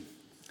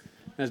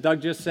As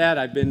Doug just said,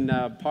 I've been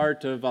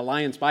part of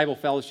Alliance Bible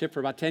Fellowship for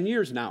about 10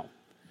 years now.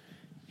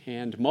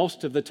 And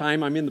most of the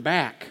time I'm in the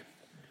back.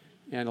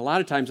 And a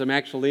lot of times I'm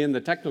actually in the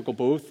technical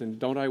booth, and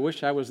don't I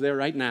wish I was there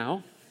right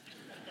now?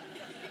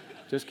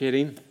 Just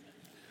kidding.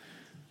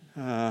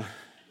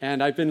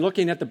 And I've been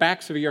looking at the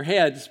backs of your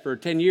heads for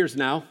 10 years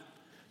now.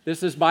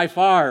 This is by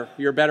far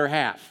your better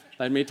half,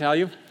 let me tell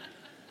you.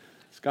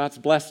 Scott's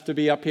blessed to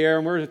be up here,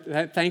 and we're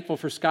thankful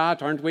for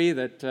Scott, aren't we,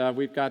 that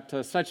we've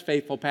got such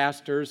faithful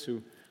pastors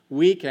who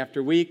week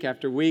after week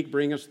after week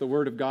bring us the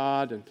Word of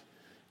God,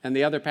 and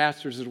the other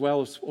pastors as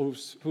well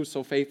who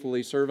so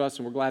faithfully serve us,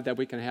 and we're glad that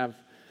we can have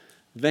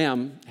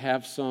them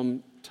have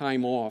some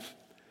time off.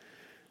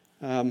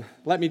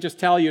 Let me just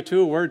tell you,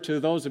 too, a word to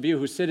those of you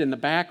who sit in the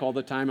back all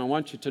the time. I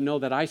want you to know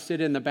that I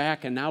sit in the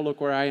back, and now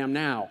look where I am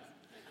now.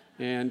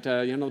 And,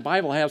 the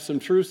Bible has some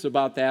truths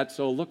about that,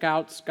 so look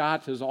out.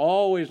 Scott is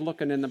always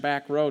looking in the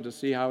back row to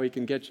see how he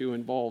can get you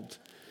involved,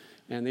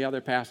 and the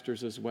other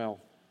pastors as well.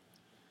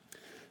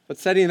 But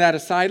setting that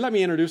aside, let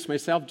me introduce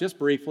myself just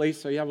briefly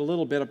so you have a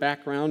little bit of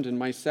background in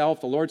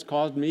myself. The Lord's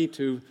called me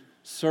to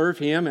serve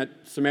Him at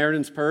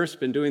Samaritan's Purse.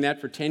 Been doing that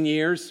for 10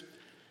 years.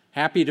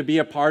 Happy to be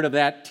a part of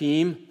that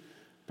team.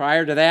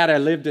 Prior to that, I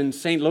lived in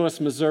St. Louis,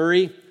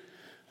 Missouri.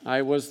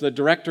 I was the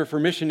director for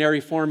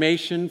missionary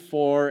formation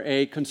for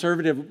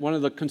one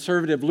of the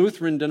conservative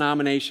Lutheran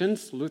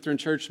denominations, Lutheran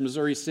Church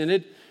Missouri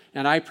Synod,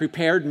 and I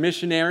prepared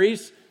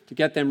missionaries to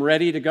get them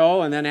ready to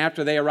go, and then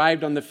after they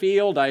arrived on the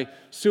field, I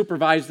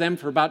supervised them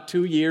for about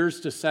 2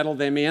 years to settle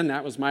them in.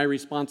 That was my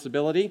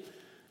responsibility.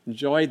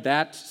 Enjoyed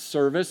that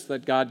service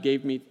that God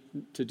gave me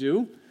to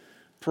do.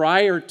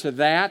 Prior to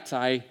that,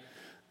 I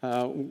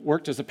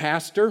worked as a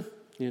pastor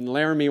in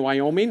Laramie,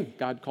 Wyoming.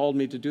 God called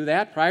me to do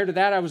that. Prior to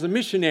that, I was a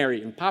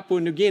missionary in Papua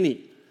New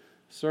Guinea,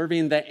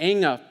 serving the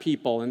Enga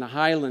people in the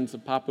highlands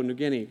of Papua New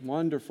Guinea.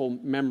 Wonderful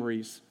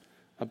memories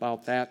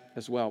about that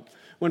as well.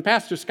 When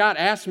Pastor Scott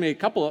asked me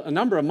a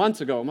number of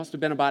months ago, it must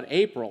have been about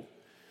April,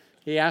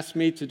 he asked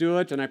me to do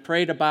it, and I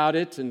prayed about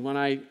it, and when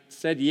I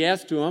said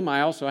yes to him,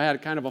 I also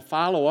had kind of a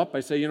follow-up. I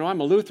said,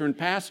 I'm a Lutheran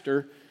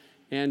pastor,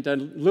 and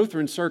in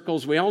Lutheran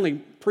circles, we only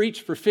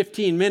preach for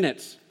 15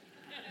 minutes.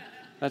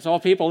 That's all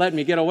people let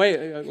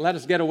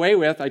us get away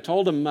with. I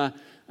told them,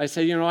 I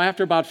said,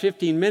 after about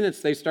 15 minutes,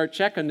 they start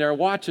checking their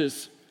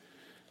watches.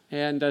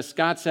 And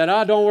Scott said,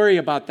 don't worry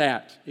about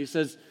that. He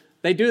says,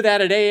 they do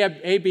that at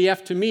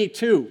ABF to me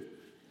too,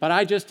 but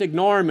I just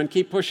ignore them and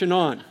keep pushing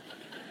on.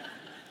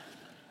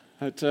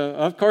 But,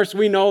 of course,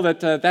 we know that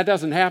that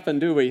doesn't happen,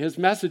 do we? His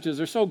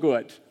messages are so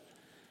good.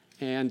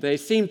 And they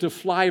seem to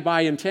fly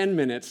by in 10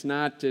 minutes,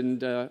 not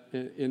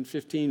in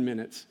 15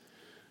 minutes.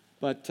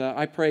 But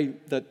I pray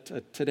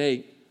that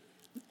today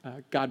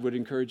God would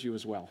encourage you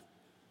as well,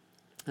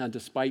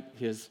 despite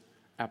his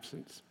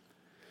absence.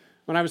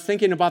 When I was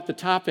thinking about the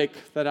topic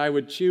that I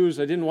would choose,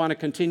 I didn't want to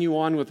continue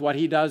on with what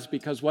he does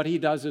because what he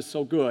does is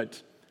so good.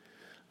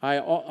 I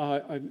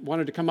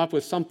wanted to come up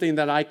with something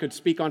that I could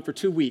speak on for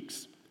 2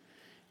 weeks.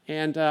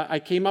 And I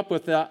came up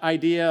with the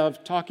idea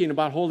of talking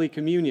about Holy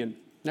Communion.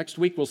 Next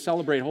week we'll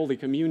celebrate Holy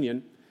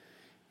Communion.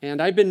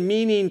 And I've been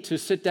meaning to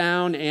sit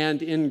down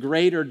and in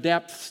greater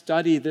depth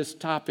study this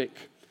topic.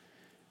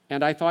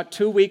 And I thought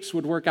 2 weeks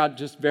would work out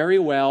just very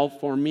well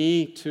for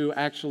me to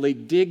actually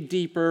dig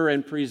deeper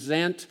and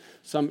present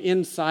some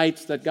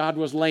insights that God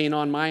was laying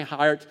on my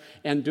heart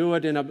and do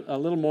it in a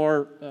little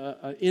more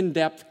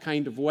in-depth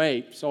kind of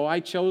way. So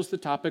I chose the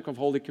topic of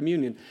Holy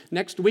Communion.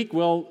 Next week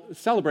we'll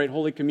celebrate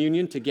Holy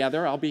Communion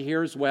together. I'll be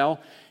here as well.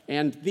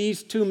 And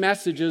these 2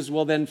 messages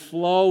will then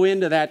flow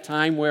into that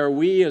time where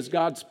we as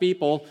God's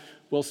people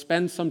will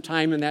spend some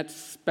time in that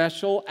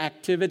special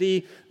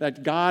activity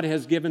that God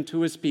has given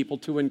to his people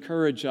to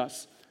encourage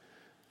us.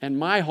 And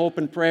my hope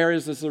and prayer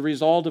is as a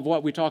result of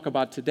what we talk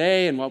about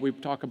today and what we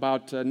talk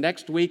about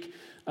next week,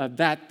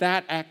 that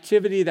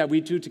activity that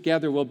we do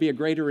together will be a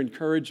greater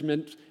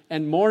encouragement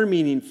and more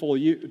meaningful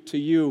to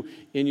you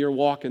in your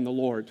walk in the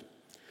Lord.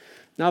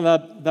 Now,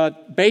 the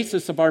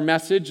basis of our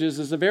message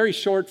is a very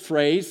short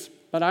phrase,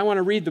 but I want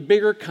to read the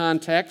bigger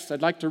context.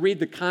 I'd like to read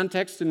the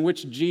context in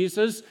which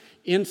Jesus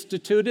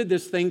instituted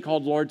this thing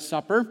called Lord's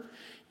Supper.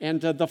 And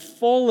the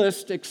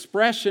fullest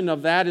expression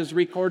of that is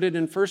recorded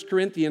in 1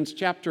 Corinthians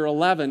chapter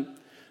 11,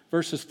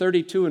 verses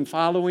 32 and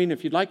following.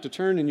 If you'd like to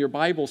turn in your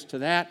Bibles to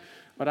that,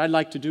 what I'd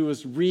like to do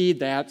is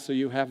read that so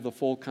you have the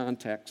full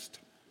context.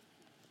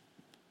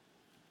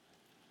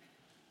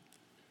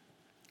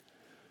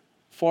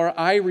 For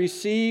I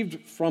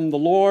received from the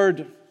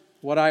Lord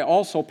what I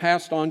also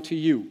passed on to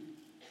you.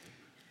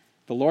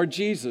 The Lord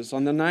Jesus,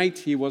 on the night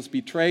he was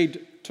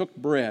betrayed, took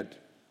bread.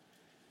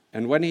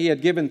 And when he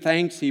had given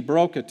thanks, he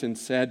broke it and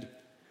said,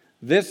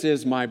 "This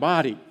is my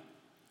body,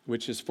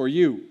 which is for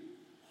you.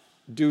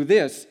 Do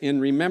this in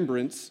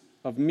remembrance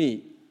of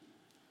me."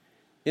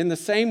 In the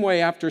same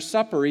way, after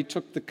supper, he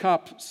took the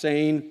cup,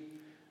 saying,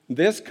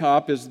 "This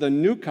cup is the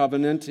new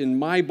covenant in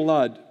my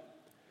blood.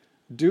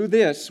 Do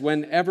this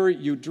whenever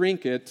you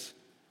drink it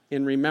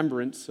in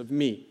remembrance of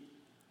me."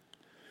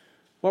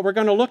 What we're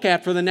going to look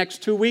at for the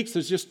next 2 weeks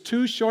is just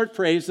 2 short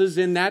phrases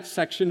in that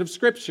section of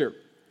Scripture.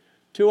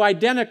 two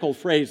identical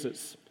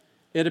phrases.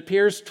 It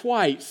appears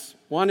twice,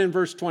 one in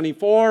verse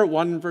 24,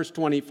 one in verse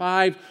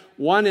 25,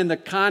 one in the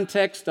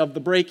context of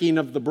the breaking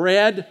of the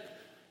bread,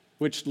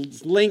 which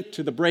is linked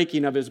to the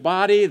breaking of his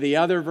body, the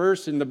other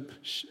verse in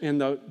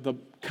the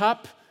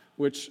cup,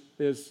 which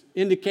is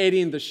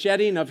indicating the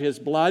shedding of his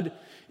blood.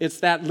 It's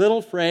that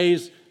little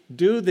phrase,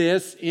 do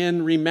this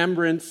in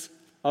remembrance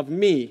of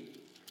me.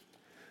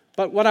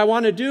 But what I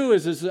want to do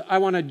is I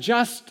want to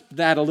adjust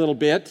that a little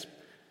bit,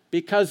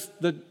 because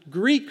the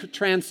Greek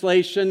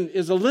translation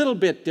is a little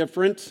bit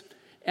different,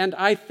 and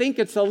I think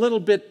it's a little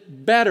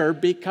bit better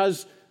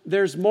because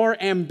there's more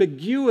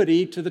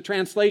ambiguity to the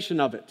translation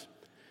of it.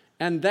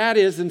 And that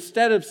is,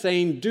 instead of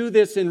saying, do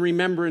this in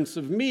remembrance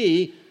of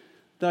me,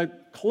 the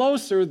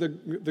closer the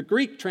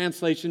Greek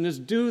translation is,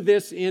 do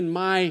this in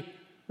my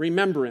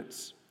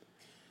remembrance.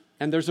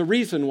 And there's a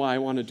reason why I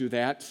want to do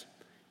that,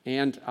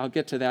 and I'll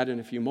get to that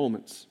in a few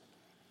moments.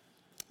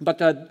 But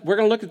we're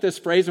going to look at this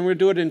phrase, and we're going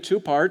to do it in two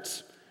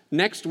parts.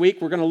 Next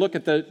week, we're going to look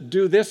at the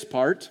do this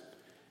part,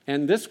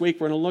 and this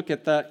week, we're going to look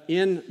at the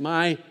in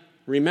my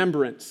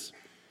remembrance.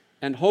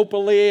 And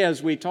hopefully,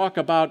 as we talk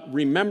about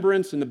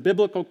remembrance in the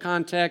biblical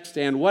context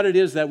and what it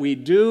is that we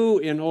do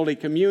in Holy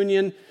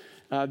Communion,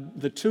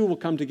 the two will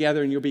come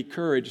together and you'll be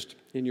encouraged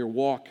in your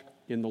walk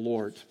in the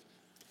Lord.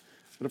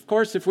 But of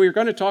course, if we're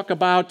going to talk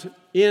about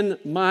in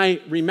my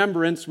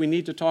remembrance, we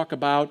need to talk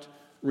about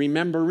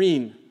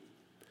remembering.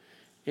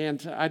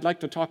 And I'd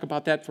like to talk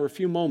about that for a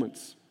few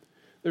moments.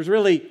 There's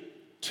really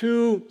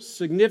two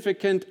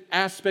significant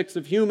aspects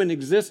of human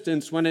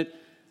existence when it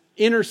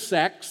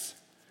intersects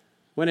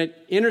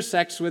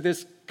with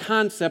this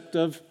concept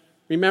of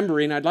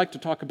remembering. I'd like to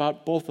talk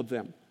about both of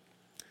them.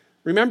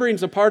 Remembering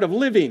is a part of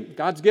living.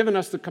 God's given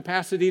us the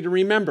capacity to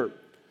remember.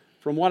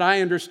 From what I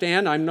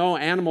understand, I'm no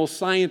animal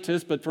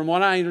scientist, but from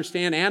what I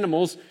understand,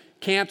 animals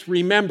can't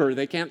remember.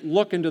 They can't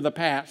look into the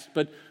past,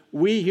 but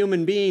we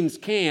human beings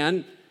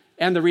can,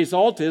 and the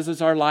result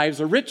is our lives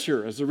are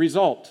richer as a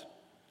result.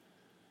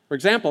 For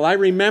example, I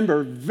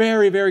remember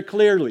very, very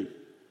clearly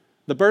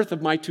the birth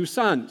of my two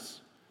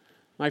sons.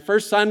 My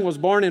first son was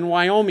born in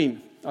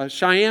Wyoming,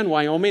 Cheyenne,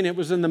 Wyoming. It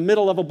was in the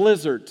middle of a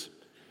blizzard.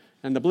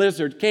 And the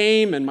blizzard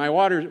came, and my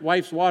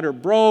wife's water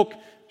broke.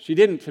 She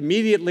didn't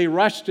immediately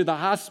rush to the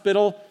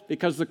hospital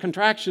because the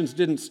contractions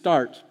didn't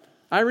start.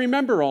 I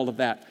remember all of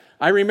that.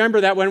 I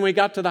remember that when we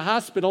got to the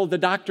hospital, the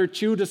doctor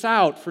chewed us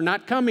out for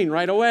not coming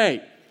right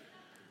away.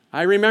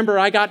 I remember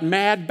I got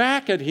mad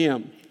back at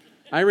him.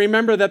 I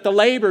remember that the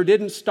labor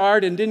didn't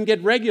start and didn't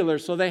get regular,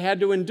 so they had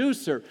to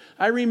induce her.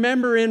 I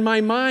remember in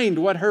my mind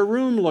what her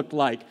room looked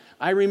like.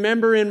 I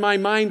remember in my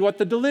mind what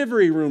the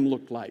delivery room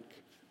looked like.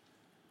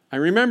 I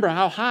remember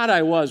how hot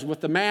I was with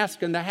the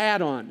mask and the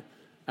hat on.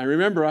 I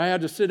remember I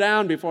had to sit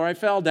down before I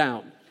fell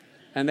down,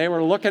 and they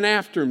were looking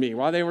after me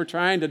while they were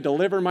trying to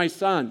deliver my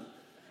son.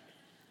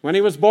 When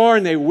he was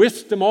born, they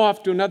whisked him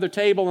off to another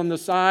table on the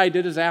side,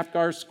 did his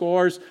APGAR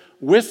scores,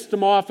 whisked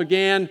him off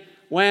again,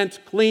 went,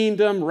 cleaned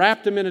him,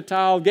 wrapped him in a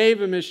towel,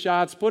 gave him his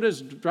shots, put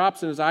his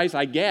drops in his eyes,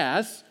 I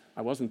guess.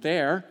 I wasn't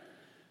there.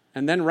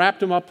 And then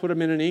wrapped him up, put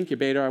him in an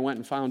incubator. I went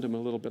and found him a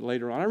little bit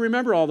later on. I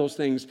remember all those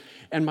things,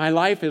 and my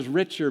life is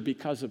richer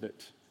because of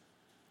it.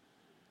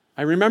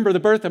 I remember the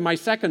birth of my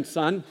second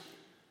son,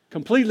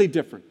 completely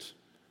different.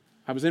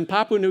 I was in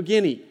Papua New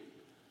Guinea,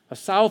 a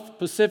South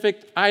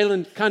Pacific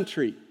island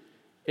country.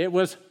 It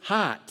was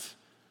hot.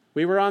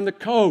 We were on the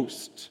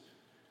coast.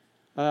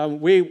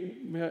 We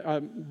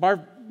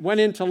went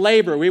into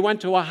labor. We went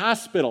to a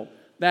hospital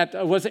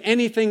that was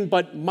anything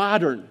but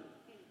modern.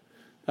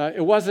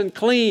 It wasn't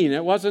clean.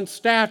 It wasn't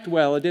staffed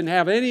well. It didn't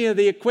have any of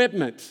the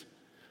equipment.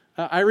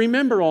 I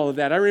remember all of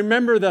that. I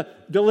remember the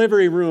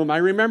delivery room. I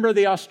remember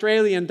the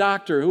Australian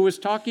doctor who was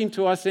talking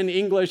to us in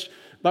English,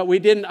 but we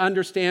didn't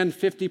understand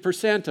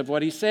 50% of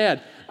what he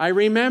said. I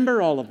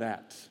remember all of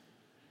that.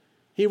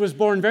 He was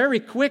born very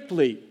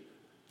quickly.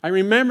 I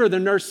remember the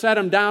nurse set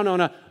him down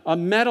on a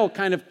metal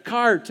kind of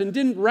cart and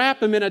didn't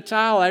wrap him in a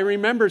towel. I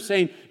remember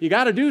saying, you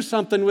got to do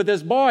something with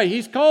this boy.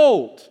 He's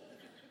cold.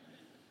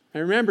 I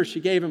remember she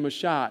gave him a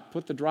shot,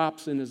 put the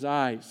drops in his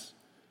eyes.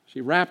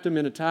 She wrapped him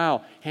in a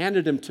towel,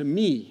 handed him to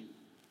me.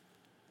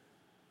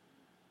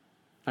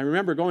 I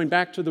remember going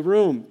back to the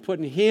room,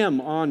 putting him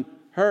on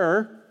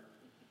her,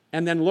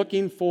 and then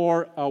looking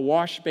for a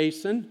wash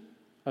basin,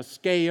 a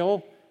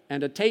scale,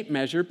 and a tape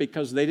measure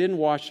because they didn't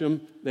wash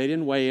him, they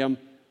didn't weigh him,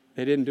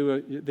 they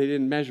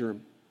didn't measure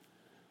him.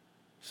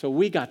 So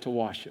we got to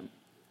wash him,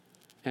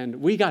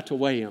 and we got to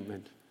weigh him,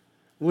 and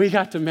we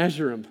got to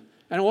measure him.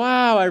 And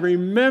wow, I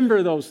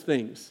remember those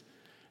things.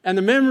 And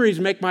the memories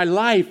make my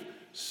life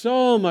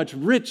so much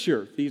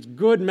richer, these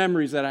good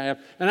memories that I have.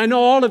 And I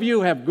know all of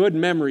you have good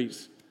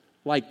memories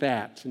like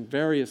that in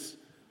various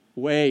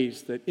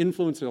ways that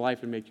influence your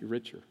life and make you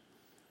richer.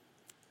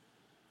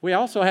 We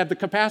also have the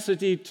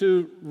capacity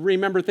to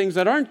remember things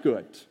that aren't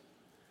good.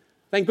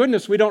 Thank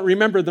goodness we don't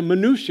remember the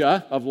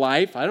minutia of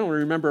life. I don't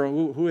remember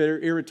who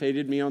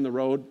irritated me on the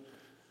road,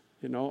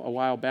 a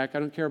while back. I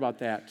don't care about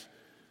that.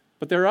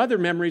 But there are other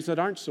memories that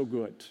aren't so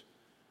good.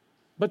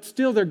 But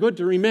still, they're good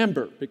to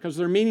remember because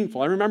they're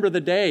meaningful. I remember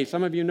the day,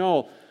 some of you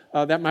know,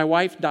 that my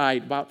wife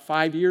died about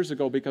 5 years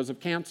ago because of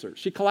cancer.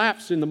 She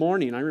collapsed in the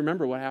morning. I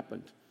remember what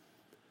happened.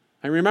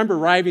 I remember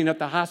arriving at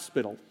the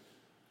hospital.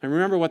 I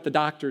remember what the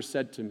doctor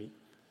said to me.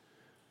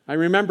 I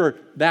remember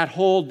that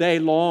whole day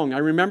long. I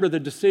remember the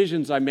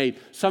decisions I made,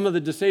 some of the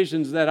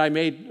decisions that I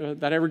made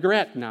that I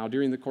regret now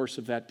during the course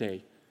of that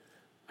day.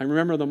 I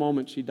remember the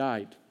moment she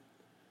died.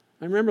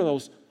 I remember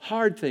those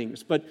hard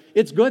things, but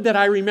it's good that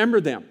I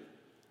remember them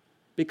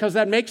because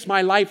that makes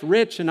my life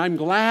rich, and I'm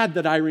glad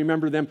that I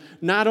remember them,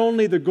 not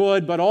only the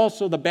good, but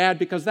also the bad,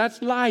 because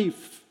that's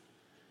life.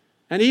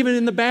 And even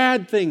in the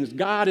bad things,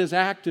 God is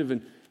active,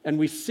 and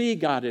we see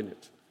God in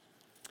it.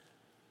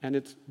 And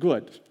it's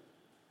good.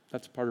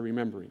 That's part of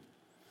remembering.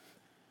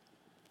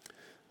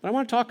 But I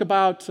want to talk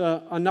about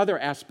another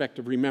aspect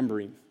of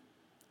remembering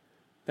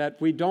that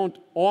we don't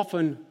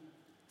often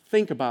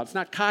think about. It's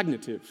not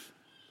cognitive.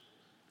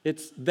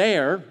 It's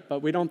there,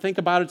 but we don't think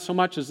about it so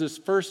much as this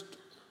first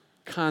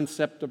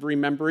concept of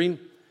remembering.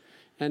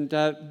 And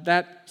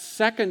that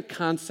second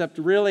concept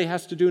really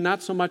has to do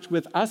not so much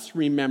with us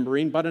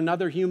remembering, but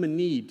another human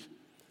need.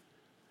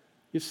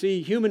 You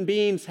see, human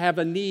beings have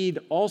a need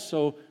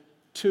also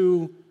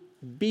to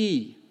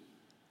be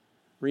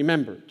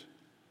remembered.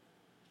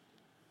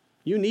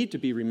 You need to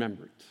be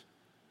remembered.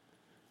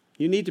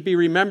 You need to be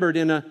remembered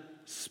in a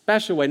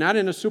special way, not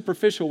in a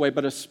superficial way,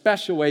 but a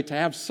special way, to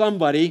have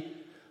somebody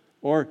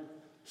or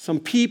some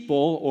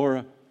people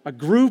or a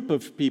group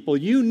of people.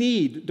 You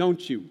need,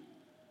 don't you,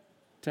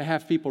 to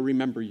have people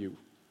remember you.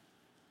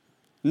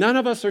 None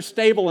of us are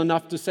stable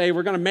enough to say,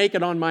 we're going to make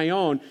it on my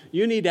own.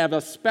 You need to have a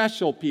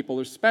special people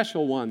or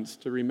special ones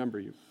to remember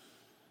you.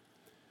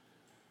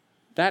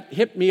 That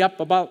hit me up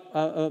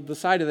about the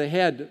side of the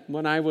head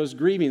when I was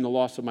grieving the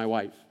loss of my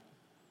wife.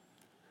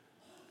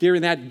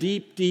 During that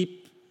deep,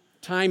 deep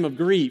time of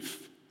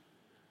grief,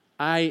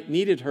 I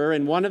needed her,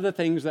 and one of the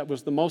things that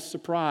was the most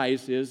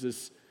surprise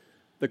is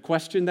the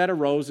question that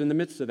arose in the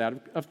midst of that.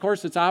 Of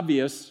course, it's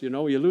obvious, you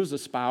lose a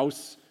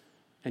spouse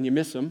and you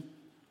miss them,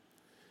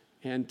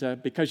 and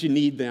because you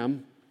need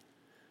them.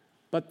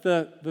 But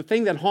the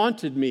thing that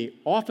haunted me,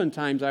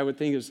 oftentimes I would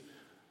think is,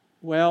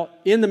 well,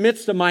 in the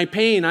midst of my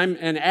pain, I'm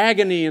in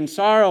agony and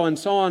sorrow and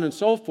so on and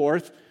so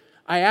forth,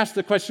 I asked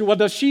the question, well,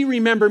 does she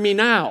remember me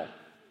now?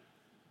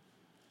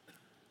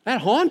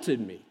 That haunted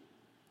me.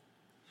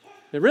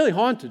 It really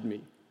haunted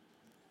me.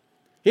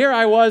 Here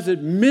I was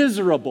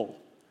miserable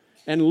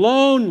and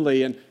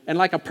lonely and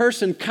like a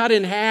person cut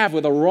in half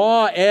with a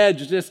raw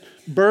edge just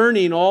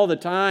burning all the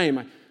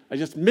time. I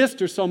just missed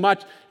her so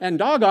much, and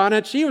doggone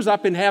it, she was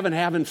up in heaven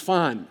having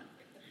fun.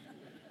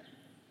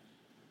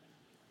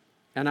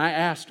 And I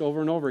asked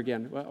over and over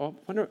again, well,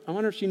 I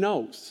wonder if she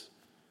knows.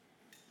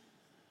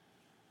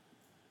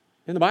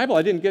 In the Bible,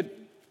 I didn't get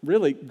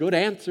really good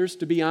answers,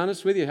 to be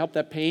honest with you. Help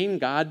that pain.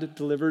 God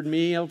delivered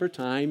me over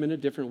time in a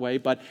different way.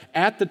 But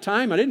at the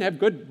time, I didn't have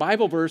good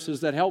Bible verses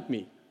that helped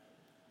me.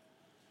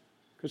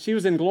 Because she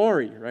was in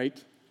glory,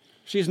 right?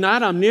 She's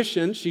not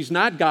omniscient. She's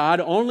not God.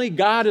 Only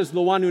God is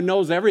the one who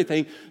knows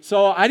everything.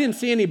 So I didn't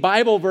see any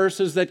Bible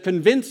verses that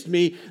convinced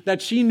me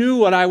that she knew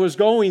what I was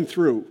going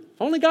through.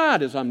 Only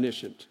God is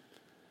omniscient.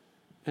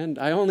 And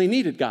I only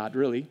needed God,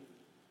 really.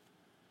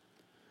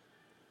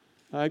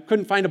 I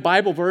couldn't find a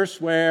Bible verse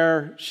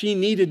where she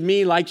needed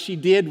me like she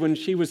did when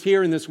she was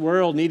here in this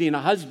world needing a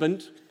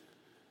husband.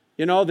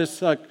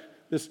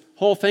 This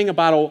whole thing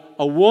about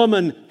a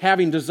woman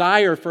having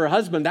desire for a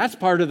husband, that's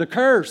part of the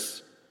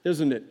curse,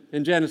 isn't it,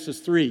 in Genesis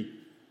 3?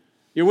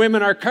 You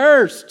women are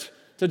cursed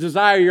to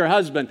desire your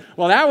husband.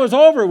 Well, that was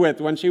over with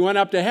when she went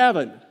up to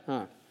heaven.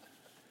 And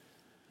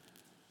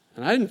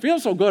I didn't feel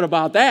so good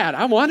about that.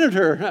 I wanted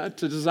her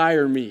to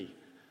desire me.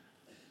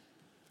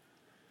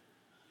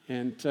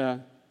 And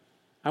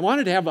I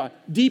wanted to have a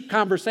deep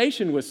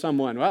conversation with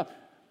someone. Well,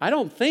 I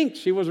don't think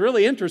she was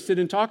really interested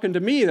in talking to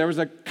me. There was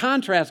a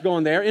contrast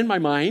going there in my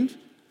mind.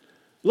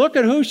 Look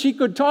at who she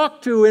could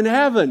talk to in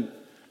heaven.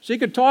 She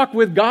could talk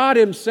with God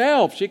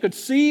himself. She could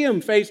see him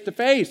face to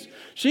face.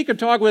 She could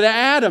talk with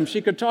Adam.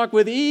 She could talk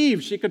with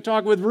Eve. She could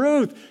talk with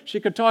Ruth. She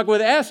could talk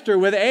with Esther,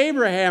 with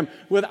Abraham,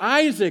 with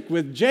Isaac,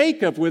 with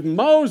Jacob, with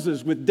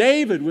Moses, with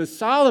David, with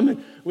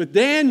Solomon, with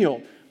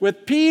Daniel,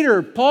 with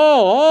Peter,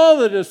 Paul, all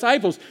the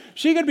disciples.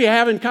 She could be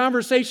having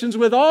conversations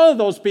with all of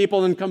those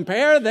people and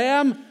compare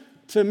them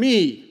to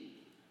me.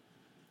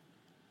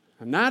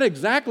 I'm not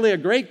exactly a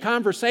great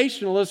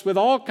conversationalist with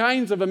all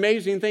kinds of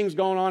amazing things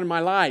going on in my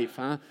life,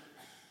 and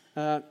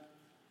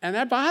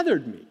that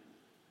bothered me.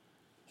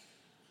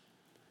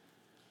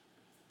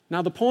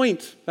 Now, the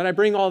point that I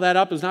bring all that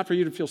up is not for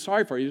you to feel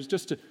sorry for you. It's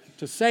just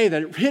to say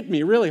that it hit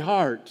me really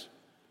hard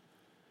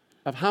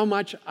of how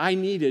much I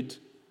needed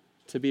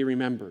to be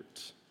remembered.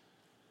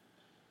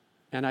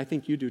 And I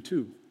think you do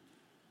too.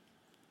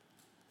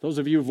 Those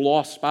of you who've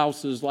lost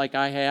spouses like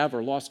I have,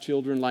 or lost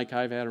children like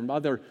I've had, or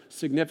other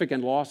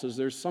significant losses,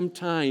 there's some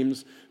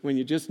times when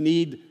you just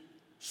need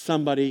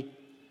somebody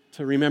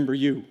to remember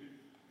you.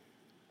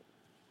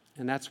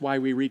 And that's why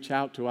we reach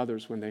out to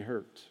others when they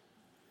hurt.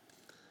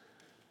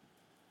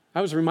 I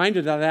was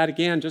reminded of that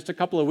again just a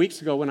couple of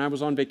weeks ago when I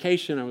was on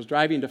vacation. I was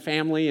driving to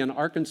family in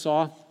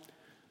Arkansas,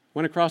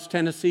 went across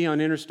Tennessee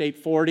on Interstate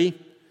 40.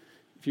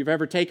 If you've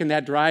ever taken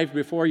that drive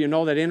before, you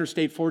know that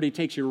Interstate 40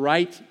 takes you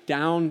right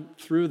down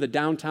through the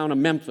downtown of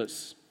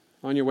Memphis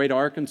on your way to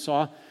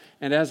Arkansas.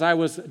 And as I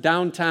was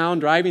downtown,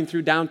 driving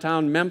through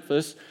downtown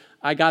Memphis,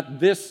 I got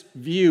this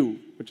view,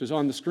 which is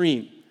on the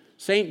screen.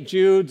 St.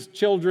 Jude's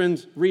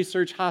Children's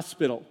Research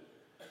Hospital.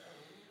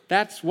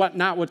 That's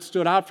not what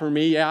stood out for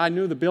me. Yeah, I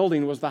knew the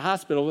building was the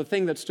hospital. The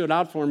thing that stood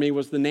out for me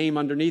was the name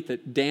underneath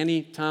it,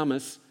 Danny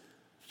Thomas,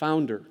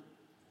 founder.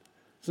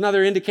 It's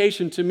another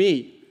indication to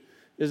me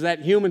is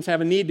that humans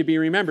have a need to be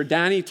remembered.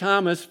 Danny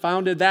Thomas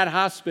founded that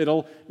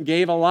hospital,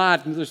 gave a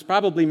lot. And there's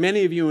probably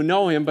many of you who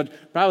know him,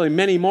 but probably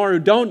many more who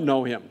don't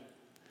know him.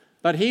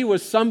 But he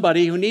was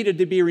somebody who needed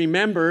to be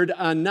remembered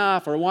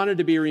enough or wanted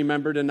to be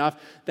remembered enough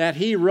that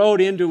he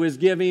wrote into his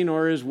giving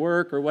or his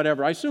work or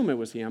whatever, I assume it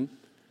was him,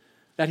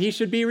 that he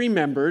should be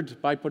remembered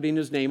by putting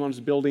his name on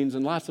his buildings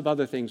and lots of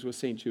other things with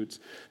St. Jude's.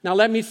 Now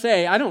let me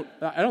say, I don't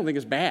think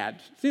it's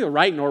bad. It's neither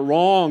right nor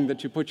wrong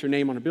that you put your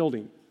name on a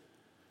building.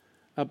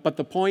 But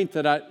the point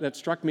that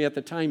struck me at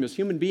the time is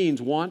human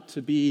beings want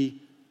to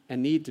be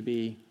and need to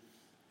be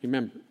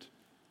remembered.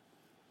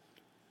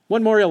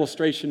 One more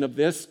illustration of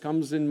this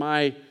comes in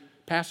my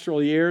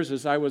pastoral years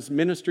as I was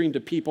ministering to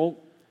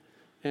people.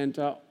 And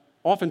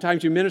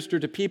oftentimes you minister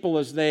to people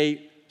as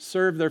they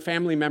serve their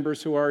family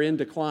members who are in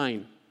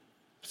decline,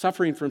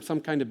 suffering from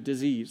some kind of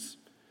disease.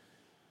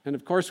 And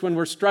of course, when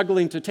we're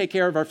struggling to take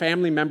care of our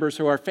family members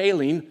who are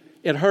failing,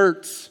 it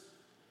hurts.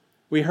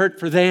 We hurt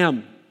for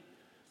them.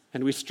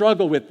 And we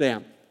struggle with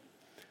them.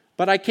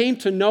 But I came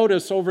to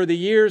notice over the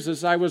years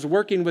as I was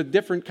working with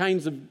different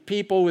kinds of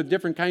people with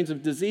different kinds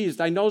of disease,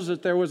 I noticed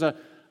that there was a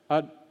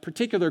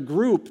particular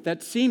group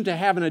that seemed to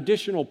have an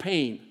additional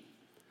pain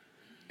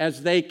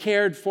as they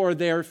cared for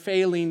their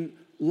failing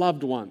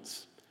loved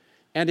ones.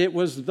 And it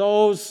was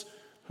those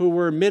who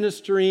were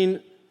ministering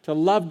to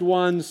loved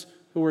ones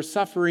who were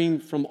suffering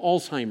from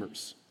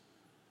Alzheimer's.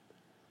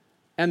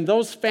 And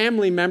those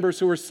family members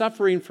who were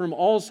suffering from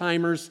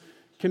Alzheimer's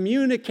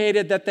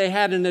communicated that they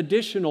had an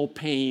additional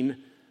pain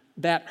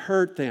that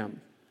hurt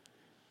them.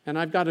 And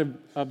I've got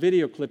a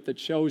video clip that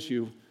shows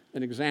you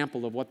an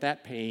example of what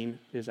that pain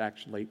is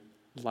actually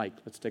like.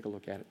 Let's take a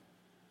look at it.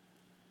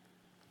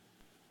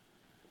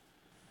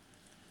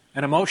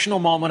 An emotional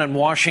moment in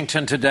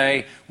Washington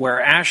today where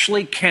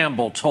Ashley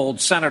Campbell told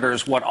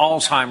senators what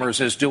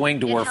Alzheimer's is doing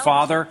to her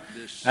father.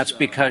 That's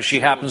because she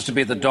happens to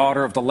be the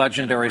daughter of the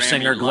legendary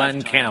singer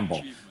Glenn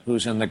Campbell,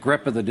 who's in the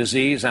grip of the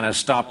disease and has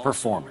stopped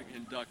performing.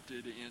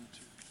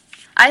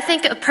 I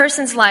think a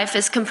person's life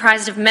is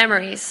comprised of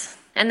memories,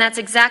 and that's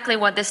exactly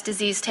what this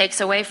disease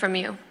takes away from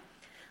you.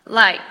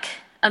 Like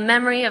a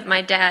memory of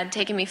my dad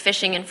taking me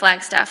fishing in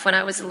Flagstaff when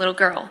I was a little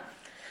girl,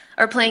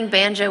 or playing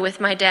banjo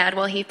with my dad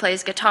while he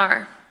plays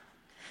guitar.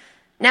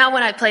 Now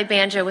when I play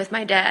banjo with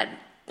my dad,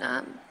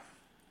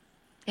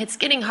 it's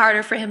getting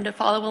harder for him to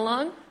follow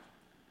along.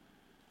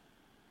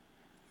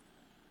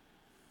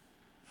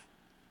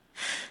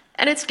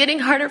 And it's getting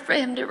harder for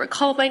him to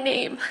recall my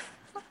name.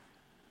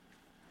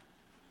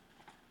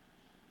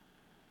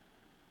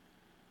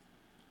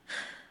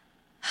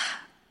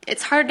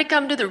 It's hard to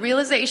come to the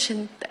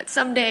realization that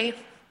someday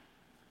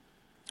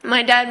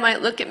my dad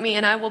might look at me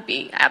and I will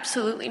be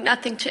absolutely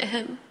nothing to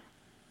him.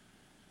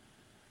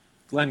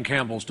 Glenn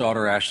Campbell's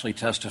daughter, Ashley,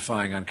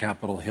 testifying on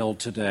Capitol Hill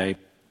today.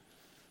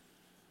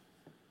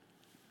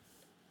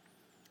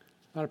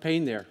 A lot of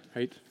pain there,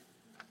 right?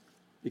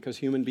 Because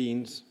human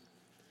beings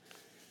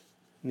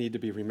need to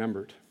be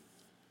remembered.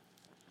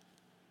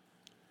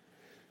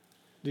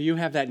 Do you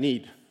have that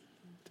need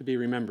to be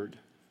remembered?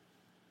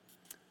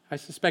 I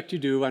suspect you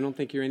do. I don't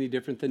think you're any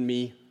different than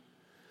me.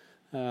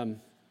 So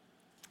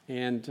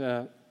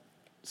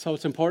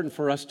it's important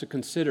for us to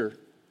consider,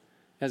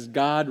 as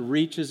God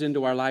reaches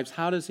into our lives,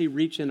 how does He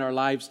reach in our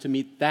lives to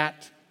meet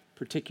that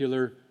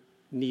particular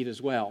need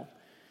as well?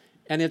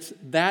 And it's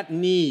that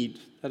need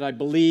that I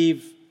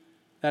believe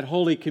that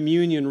Holy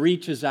Communion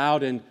reaches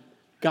out and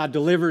God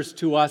delivers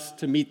to us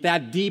to meet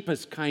that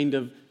deepest kind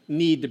of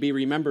need to be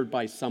remembered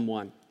by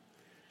someone.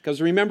 Because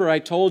remember, I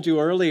told you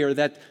earlier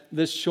that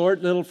this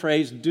short little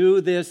phrase, do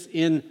this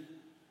in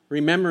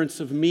remembrance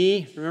of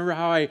me. Remember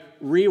how I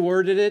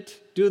reworded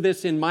it? Do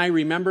this in my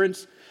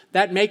remembrance.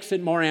 That makes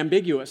it more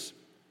ambiguous.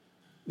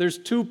 There's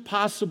two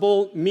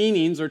possible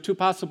meanings or two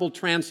possible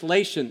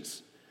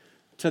translations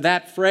to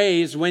that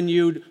phrase when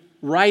you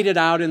write it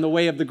out in the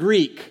way of the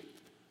Greek.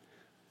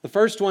 The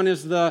first one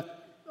is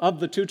of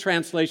the two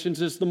translations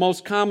is the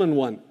most common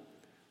one.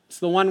 It's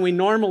the one we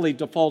normally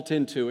default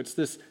into. It's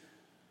this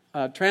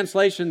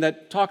translation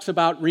that talks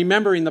about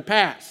remembering the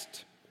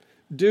past.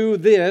 Do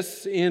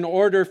this in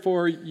order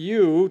for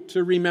you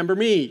to remember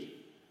me.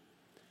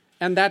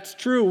 And that's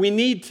true. We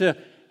need to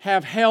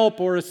have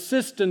help or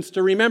assistance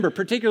to remember,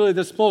 particularly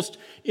this most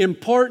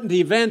important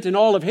event in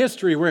all of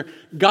history where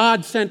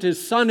God sent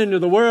His Son into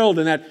the world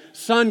and that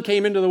Son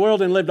came into the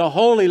world and lived a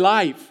holy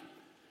life.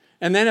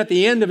 And then at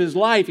the end of his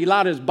life, he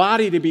allowed his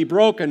body to be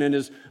broken and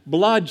his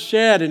blood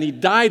shed, and he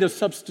died a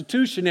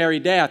substitutionary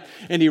death,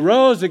 and he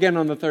rose again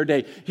on the third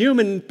day.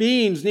 Human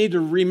beings need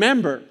to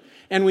remember,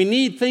 and we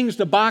need things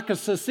to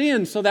box us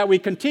in so that we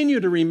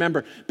continue to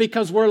remember,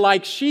 because we're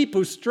like sheep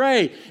who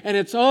stray, and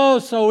it's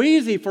so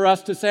easy for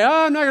us to say,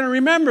 I'm not going to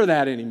remember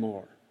that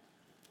anymore.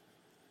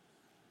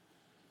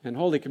 And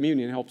Holy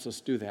Communion helps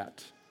us do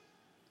that.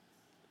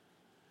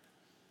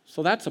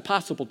 So that's a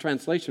possible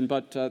translation,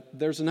 but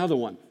there's another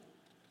one.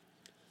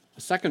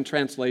 A second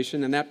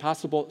translation, and that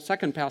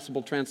second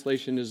possible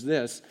translation is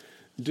this: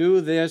 do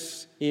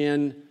this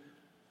in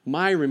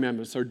my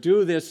remembrance, or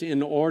do this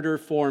in order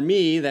for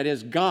me, that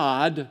is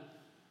God,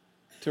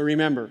 to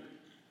remember.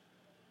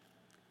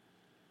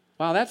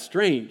 Wow, that's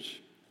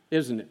strange,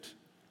 isn't it?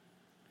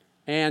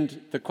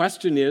 And the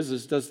question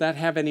is does that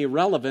have any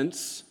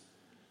relevance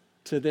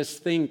to this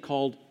thing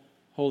called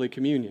Holy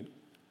Communion?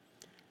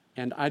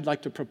 And I'd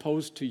like to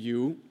propose to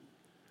you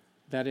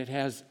that it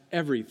has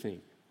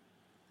everything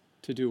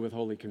to do with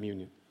Holy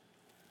Communion.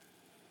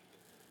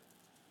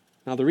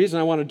 Now, the reason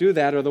I want to do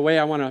that, or the way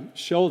I want to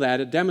show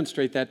that and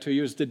demonstrate that to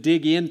you, is to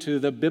dig into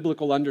the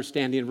biblical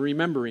understanding of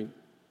remembering.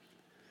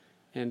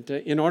 And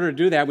in order to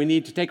do that, we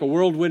need to take a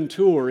whirlwind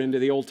tour into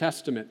the Old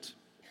Testament.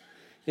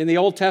 In the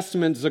Old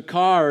Testament,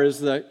 zakar is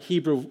the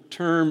Hebrew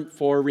term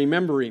for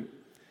remembering.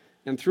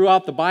 And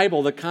throughout the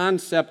Bible, the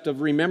concept of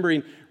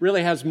remembering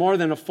really has more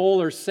than a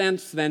fuller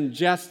sense than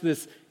just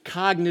this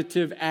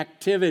cognitive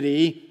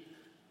activity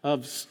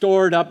of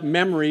stored up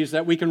memories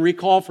that we can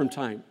recall from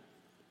time.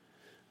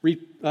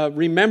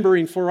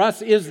 Remembering for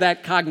us is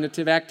that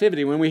cognitive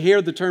activity. When we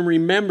hear the term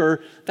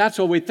remember, that's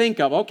what we think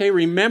of. Okay,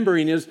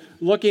 remembering is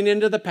looking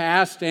into the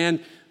past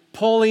and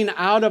pulling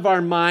out of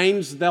our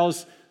minds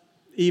those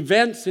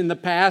events in the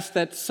past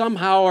that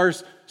somehow are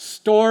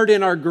stored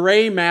in our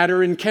gray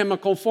matter in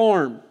chemical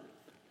form.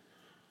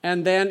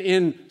 And then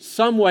in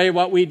some way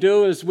what we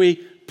do is we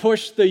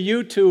push the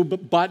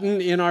YouTube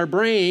button in our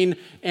brain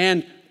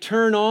and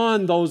turn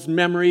on those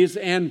memories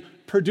and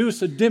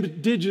produce a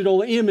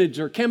digital image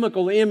or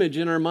chemical image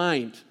in our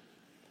mind.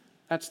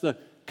 That's the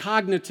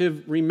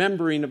cognitive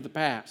remembering of the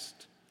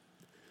past.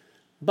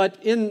 But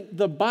in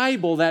the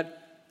Bible,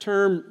 that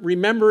term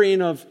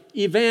remembering of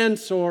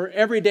events or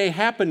everyday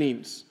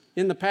happenings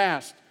in the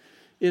past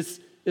is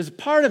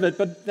part of it,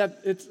 but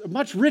that it's a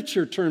much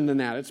richer term than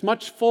that. It's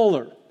much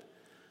fuller.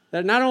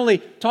 That not only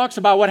talks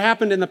about what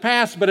happened in the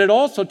past, but it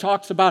also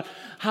talks about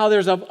how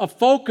there's a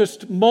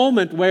focused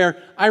moment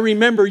where I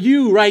remember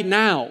you right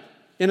now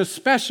in a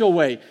special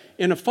way,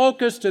 in a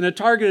focused and a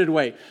targeted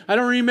way. I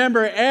don't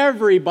remember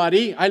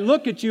everybody. I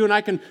look at you and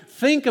I can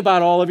think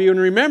about all of you and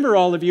remember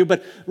all of you,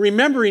 but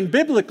remembering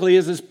biblically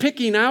is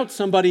picking out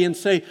somebody and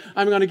say,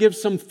 I'm going to give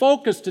some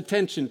focused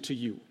attention to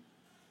you.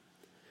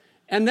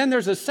 And then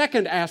there's a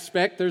second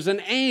aspect, there's an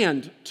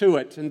and to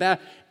it, and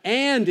that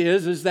and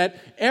is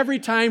that every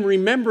time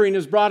remembering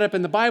is brought up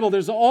in the Bible,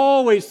 there's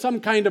always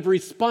some kind of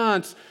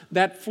response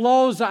that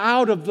flows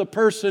out of the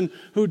person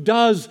who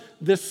does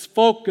this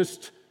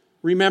focused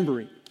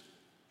remembering.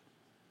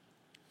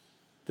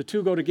 The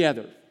two go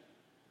together.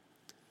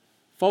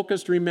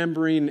 Focused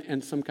remembering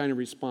and some kind of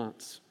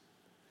response.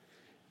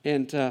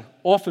 And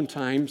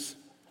oftentimes,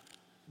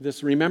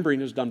 this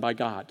remembering is done by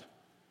God.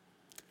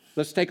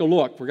 Let's take a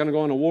look. We're going to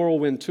go on a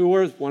whirlwind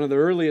tour. One of the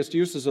earliest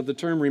uses of the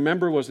term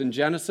remember was in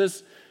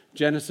Genesis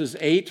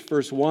 8,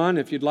 verse 1.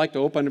 If you'd like to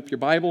open up your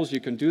Bibles, you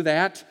can do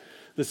that.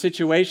 The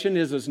situation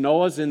is as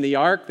Noah's in the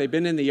ark. They've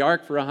been in the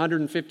ark for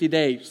 150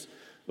 days.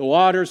 The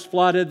waters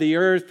flooded the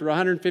earth for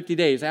 150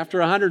 days. After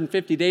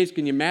 150 days,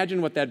 can you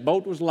imagine what that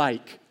boat was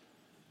like?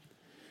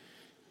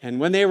 And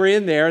when they were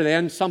in there,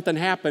 then something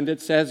happened.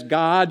 It says,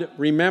 God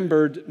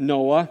remembered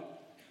Noah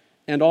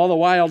and all the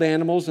wild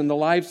animals and the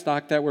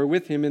livestock that were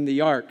with him in the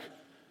ark.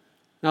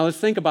 Now let's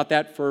think about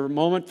that for a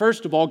moment.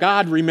 First of all,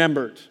 God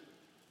remembered.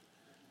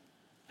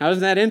 Now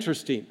isn't that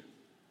interesting?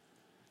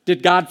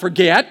 Did God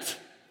forget?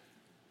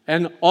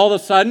 And all of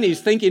a sudden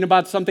he's thinking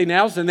about something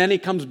else, and then he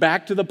comes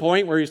back to the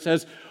point where he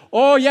says,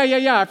 oh,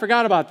 yeah, I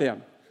forgot about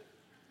them.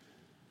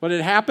 But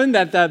it happened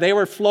that they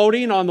were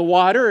floating on the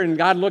water, and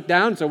God looked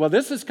down and said, well,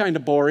 this is kind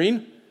of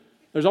boring.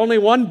 There's only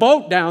one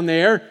boat down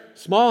there,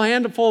 small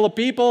handful of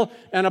people,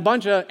 and a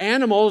bunch of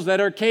animals that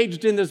are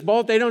caged in this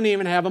boat. They don't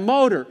even have a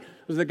motor.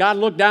 It was that God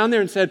looked down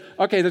there and said,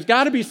 okay, there's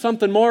got to be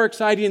something more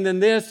exciting than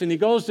this. And he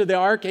goes to the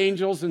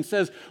archangels and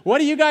says, what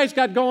do you guys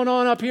got going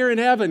on up here in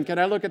heaven? Can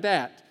I look at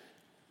that?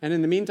 And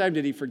in the meantime,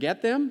 did he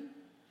forget them?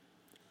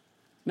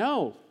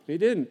 No, he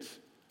didn't.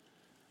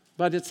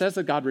 But it says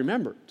that God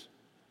remembered.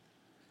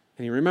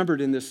 And he remembered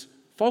in this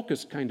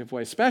focused kind of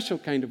way, special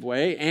kind of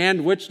way,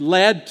 and which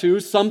led to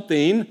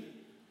something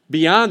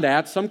beyond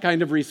that, some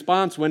kind of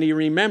response. When he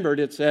remembered,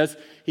 it says,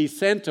 he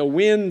sent a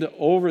wind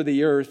over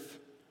the earth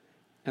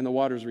and the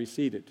waters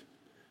receded.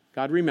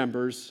 God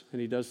remembers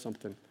and he does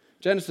something.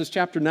 Genesis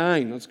chapter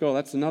 9, let's go.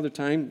 That's another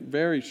time,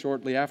 very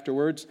shortly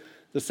afterwards.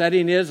 The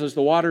setting is, as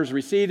the waters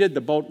receded,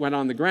 the boat went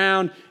on the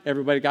ground,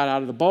 everybody got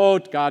out of the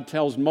boat. God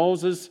tells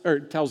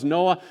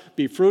Noah,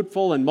 be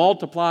fruitful and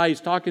multiply.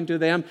 He's talking to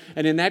them.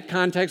 And in that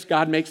context,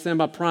 God makes them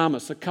a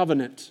promise, a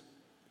covenant.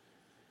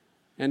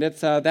 And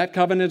that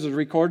covenant is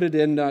recorded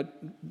in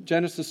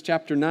Genesis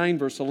chapter 9,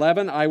 verse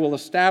 11. I will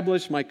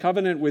establish my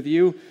covenant with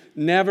you.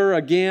 Never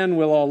again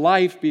will all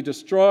life be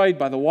destroyed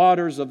by the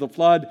waters of the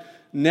flood.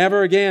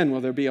 Never again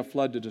will there be a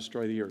flood to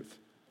destroy the earth.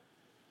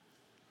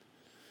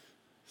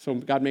 So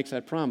God makes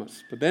that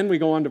promise. But then we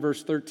go on to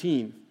verse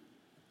 13,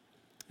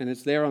 and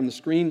it's there on the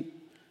screen.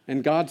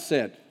 And God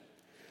said,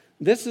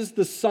 this is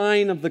the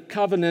sign of the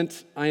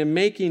covenant I am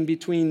making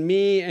between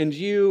me and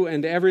you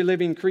and every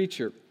living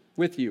creature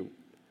with you,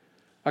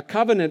 a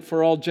covenant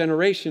for all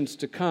generations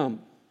to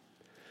come.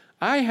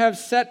 I have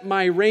set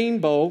my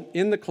rainbow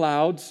in the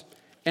clouds,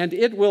 and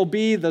it will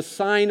be the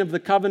sign of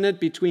the covenant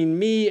between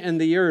me and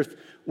the earth.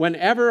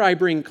 Whenever I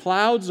bring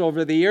clouds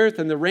over the earth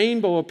and the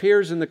rainbow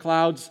appears in the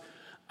clouds,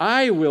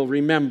 I will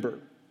remember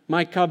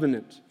my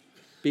covenant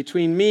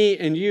between me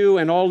and you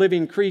and all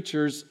living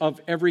creatures of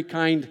every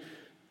kind,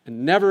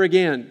 and never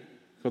again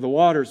will the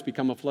waters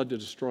become a flood to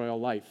destroy all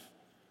life.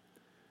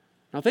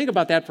 Now think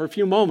about that for a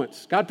few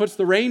moments. God puts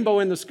the rainbow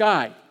in the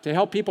sky to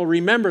help people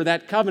remember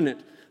that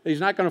covenant, that He's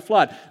not going to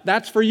flood.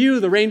 That's for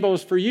you. The rainbow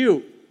is for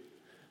you.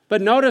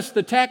 But notice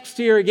the text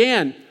here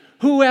again.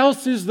 Who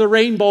else is the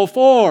rainbow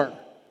for?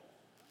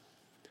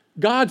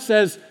 God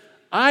says,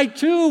 I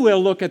too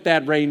will look at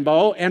that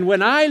rainbow, and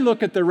when I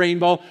look at the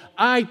rainbow,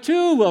 I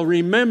too will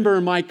remember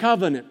my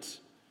covenant.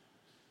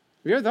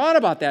 Have you ever thought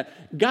about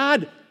that?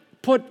 God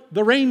put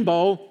the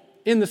rainbow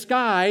in the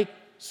sky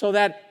so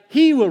that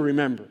He will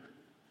remember.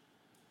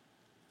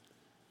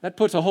 That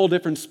puts a whole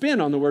different spin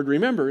on the word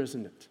remember,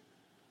 isn't it?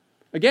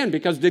 Again,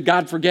 because did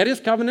God forget His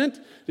covenant?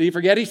 Did He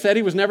forget He said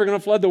He was never going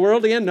to flood the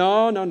world again?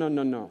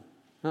 No.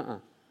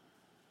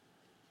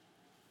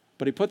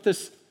 But He put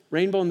this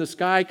rainbow in the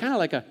sky, kind of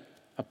like a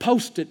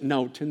Post-it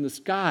note in the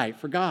sky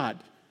for God.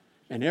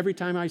 And every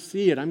time I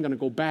see it, I'm going to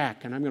go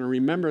back and I'm going to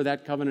remember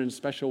that covenant in a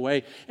special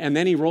way. And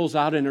then He rolls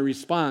out in a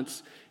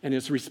response, and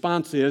His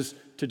response is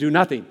to do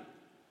nothing,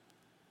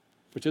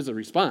 which is a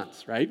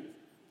response, right?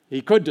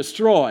 He could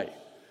destroy,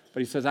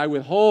 but He says, I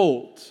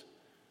withhold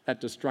that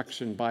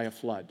destruction by a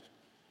flood.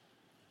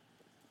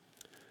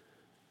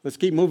 Let's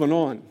keep moving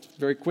on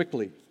very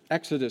quickly.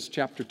 Exodus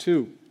chapter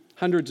 2,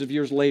 hundreds of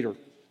years later.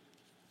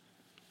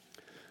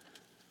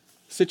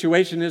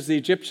 Situation is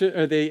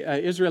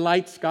the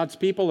Israelites, God's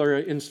people, are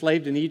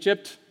enslaved in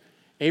Egypt.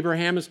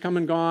 Abraham has come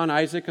and gone.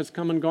 Isaac has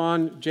come and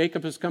gone.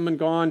 Jacob has come and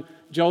gone.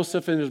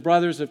 Joseph and his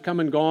brothers have come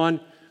and gone.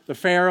 The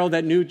Pharaoh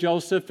that knew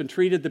Joseph and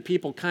treated the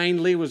people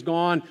kindly was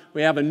gone.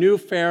 We have a new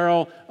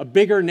Pharaoh, a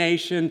bigger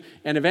nation,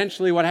 and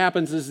eventually what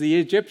happens is the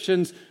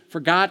Egyptians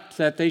forgot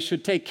that they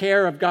should take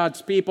care of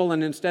God's people,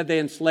 and instead they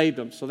enslaved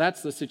them. So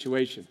that's the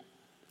situation.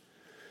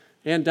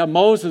 And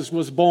Moses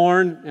was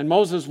born, and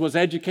Moses was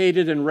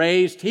educated and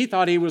raised. He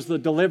thought he was the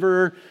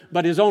deliverer,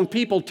 but his own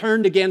people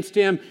turned against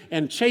him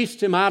and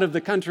chased him out of the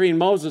country. And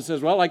Moses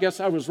says, well, I guess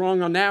I was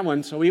wrong on that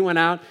one. So he went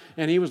out,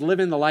 and he was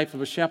living the life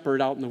of a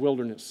shepherd out in the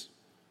wilderness.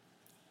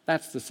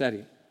 That's the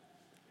setting.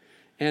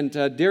 And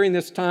during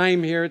this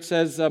time here, it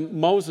says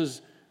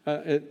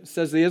it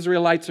says the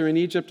Israelites are in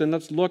Egypt. And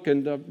let's look,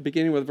 and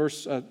beginning with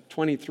verse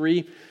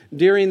 23.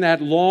 During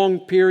that long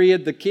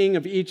period, the king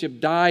of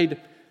Egypt died.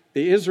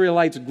 The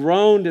Israelites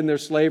groaned in their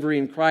slavery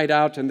and cried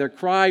out, and their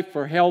cry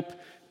for help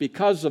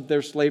because of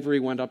their slavery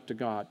went up to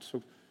God.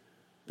 So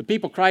the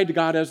people cried to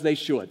God as they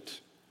should.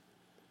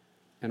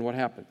 And what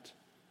happened?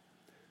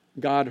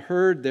 God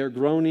heard their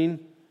groaning,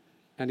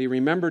 and He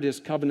remembered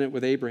His covenant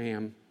with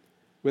Abraham,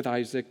 with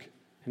Isaac,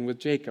 and with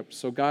Jacob.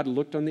 So God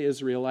looked on the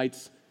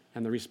Israelites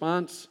and the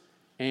response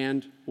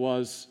and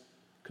was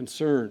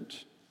concerned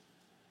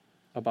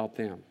about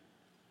them.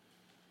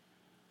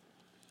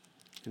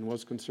 And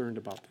was concerned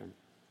about them.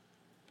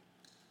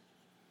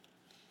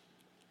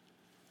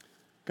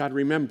 God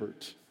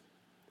remembered,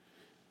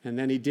 and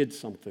then He did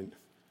something.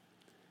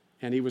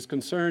 And He was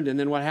concerned, and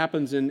then what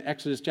happens in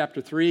Exodus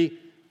chapter 3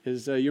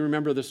 is, you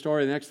remember the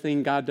story, the next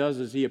thing God does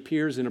is He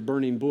appears in a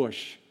burning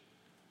bush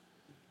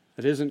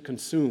that isn't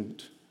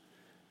consumed.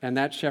 And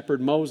that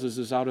shepherd Moses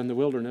is out in the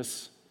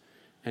wilderness,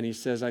 and he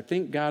says, I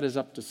think God is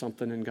up to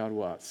something, and God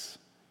was.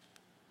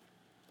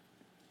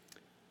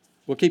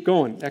 We'll keep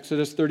going.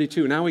 Exodus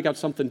 32. Now we got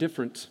something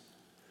different.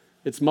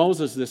 It's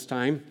Moses this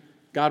time.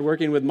 God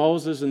working with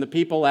Moses and the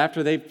people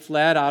after they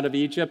fled out of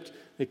Egypt.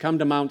 They come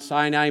to Mount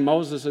Sinai.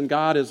 Moses and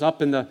God is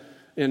up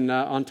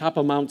on top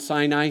of Mount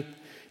Sinai.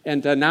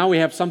 And now we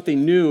have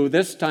something new.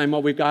 This time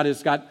what we've got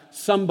is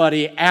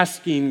somebody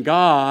asking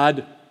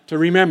God to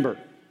remember.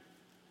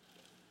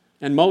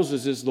 And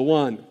Moses is the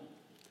one.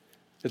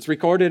 It's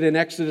recorded in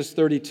Exodus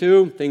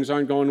 32. Things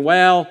aren't going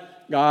well.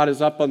 God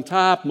is up on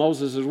top.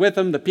 Moses is with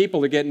them. The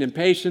people are getting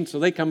impatient, so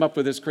they come up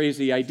with this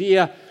crazy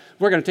idea.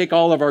 We're going to take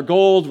all of our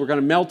gold, we're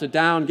going to melt it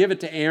down, give it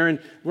to Aaron.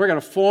 We're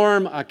going to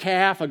form a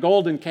calf, a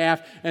golden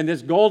calf, and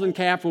this golden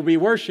calf will be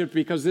worshipped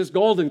because this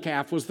golden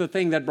calf was the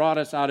thing that brought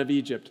us out of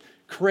Egypt.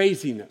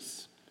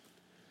 Craziness.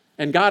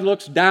 And God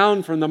looks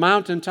down from the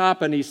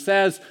mountaintop and he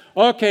says,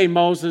 okay,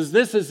 Moses,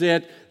 this is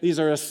it. These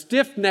are a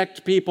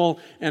stiff-necked people,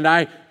 and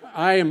I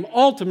am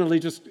ultimately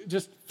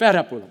just fed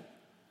up with them.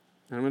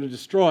 And I'm going to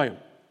destroy them.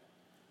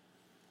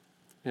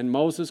 And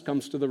Moses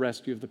comes to the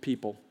rescue of the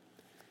people.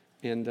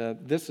 And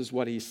this is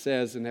what he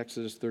says in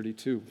Exodus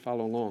 32.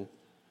 Follow along.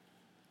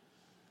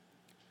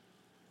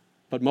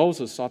 But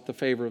Moses sought the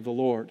favor of the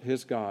Lord,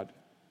 his God.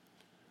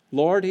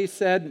 Lord, he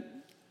said,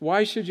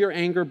 why should your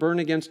anger burn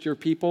against your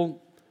people,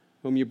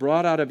 whom you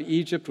brought out of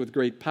Egypt with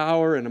great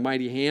power and a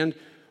mighty hand?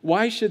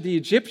 Why should the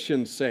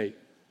Egyptians say,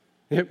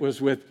 it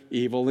was with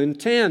evil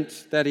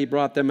intent that he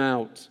brought them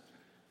out,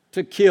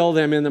 to kill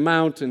them in the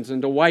mountains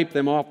and to wipe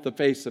them off the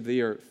face of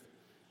the earth?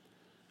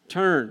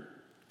 Turn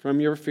from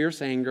your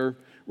fierce anger,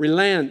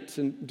 relent,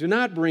 and do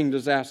not bring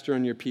disaster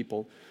on your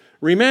people.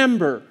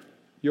 Remember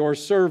your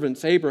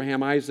servants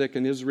Abraham, Isaac,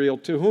 and Israel,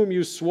 to whom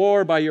you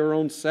swore by your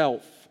own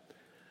self,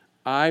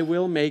 I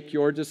will make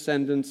your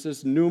descendants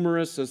as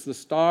numerous as the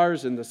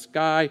stars in the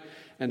sky,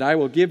 and I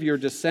will give your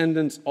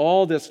descendants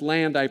all this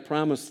land I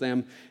promised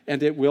them,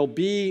 and it will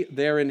be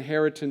their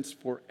inheritance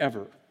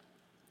forever.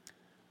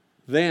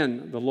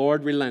 Then the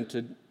Lord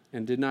relented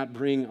and did not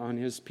bring on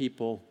his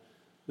people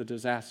the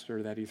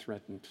disaster that he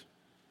threatened.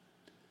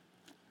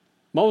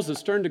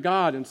 Moses turned to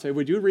God and said,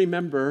 would you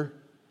remember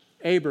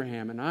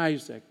Abraham and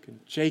Isaac and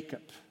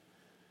Jacob?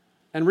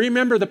 And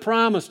remember the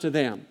promise to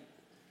them.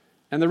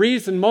 And the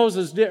reason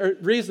Moses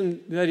did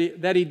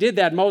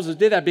that, Moses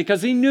did that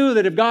because he knew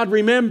that if God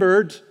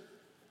remembered,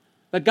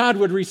 that God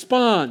would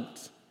respond.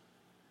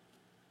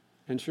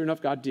 And sure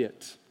enough, God did.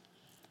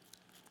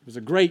 It was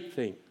a great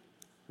thing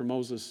for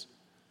Moses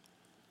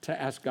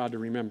to ask God to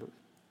remember.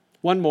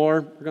 One more.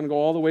 We're going to go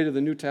all the way to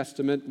the New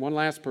Testament. One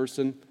last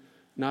person,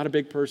 not a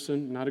big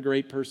person, not a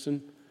great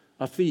person,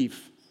 a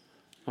thief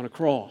on a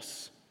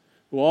cross,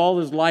 who all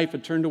his life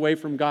had turned away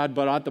from God,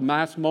 but at the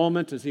last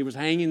moment, as he was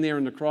hanging there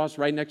on the cross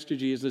right next to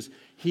Jesus,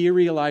 he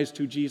realized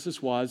who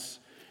Jesus was,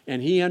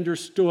 and he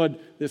understood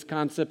this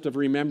concept of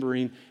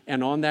remembering,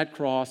 and on that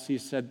cross, he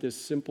said this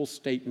simple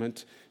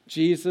statement,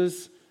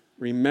 Jesus,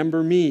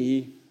 remember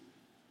me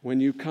when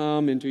you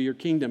come into your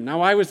kingdom. Now,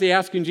 why was he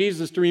asking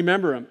Jesus to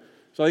remember him?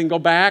 So he can go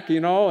back,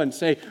 and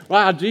say,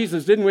 wow,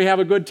 Jesus, didn't we have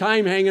a good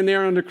time hanging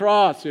there on the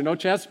cross?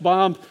 Chest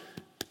bump,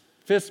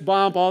 fist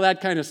bump, all that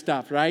kind of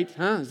stuff, right?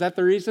 Is that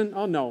the reason?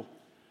 Oh, no.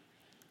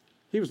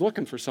 He was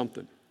looking for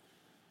something.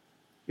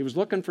 He was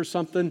looking for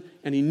something,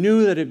 and he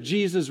knew that if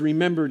Jesus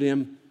remembered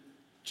him,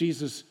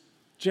 Jesus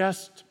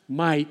just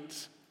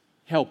might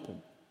help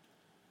him.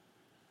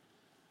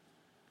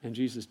 And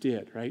Jesus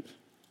did, right?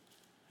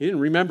 He didn't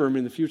remember him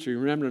in the future. He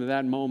remembered him at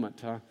that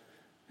moment.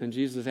 And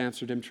Jesus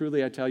answered him,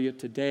 truly I tell you,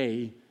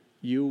 today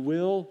you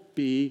will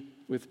be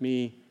with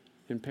me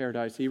in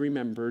paradise. He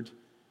remembered,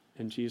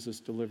 and Jesus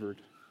delivered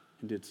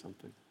and did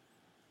something.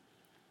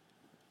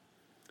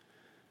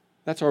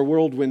 That's our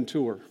whirlwind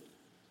tour.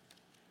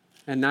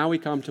 And now we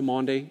come to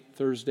Maundy,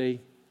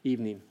 Thursday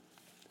evening,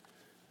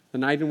 the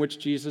night in which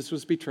Jesus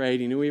was betrayed.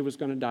 He knew he was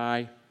going to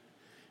die.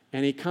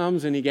 And he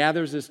comes and he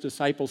gathers his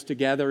disciples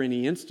together and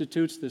he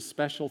institutes this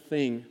special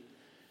thing.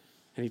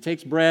 And he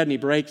takes bread and he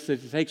breaks it.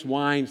 He takes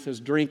wine, he says,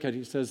 drink it.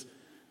 He says,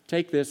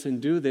 take this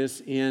and do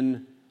this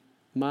in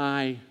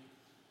my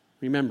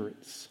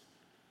remembrance.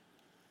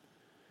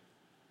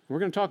 We're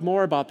going to talk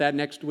more about that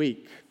next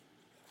week.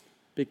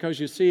 Because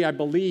you see, I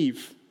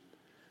believe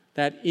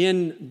that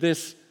in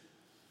this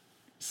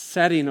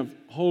setting of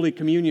Holy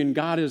Communion,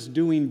 God is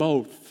doing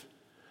both.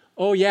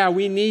 Oh yeah,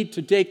 we need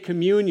to take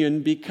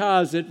communion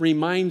because it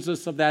reminds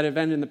us of that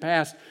event in the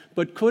past.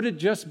 But could it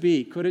just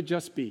be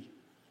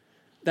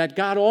that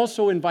God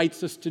also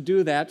invites us to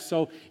do that,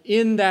 so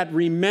in that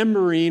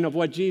remembering of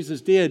what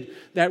Jesus did,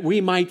 that we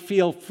might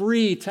feel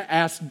free to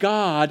ask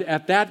God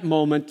at that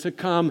moment to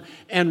come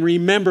and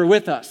remember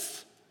with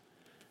us.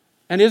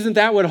 And isn't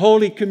that what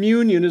Holy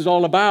Communion is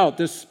all about?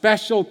 This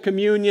special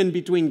communion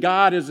between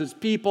God as His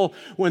people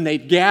when they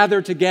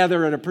gather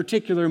together at a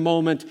particular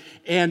moment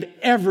and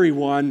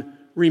everyone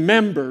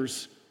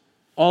remembers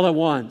all at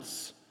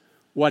once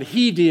what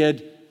He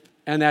did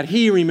and that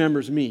He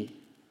remembers me.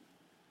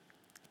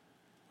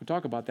 We'll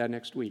talk about that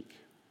next week.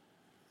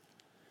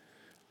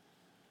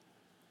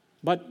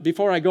 But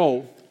before I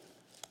go,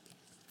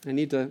 I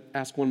need to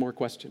ask one more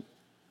question.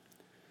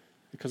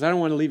 Because I don't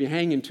want to leave you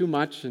hanging too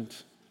much, and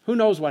who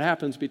knows what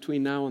happens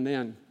between now and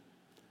then.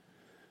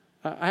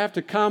 I have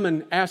to come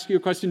and ask you a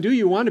question. Do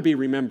you want to be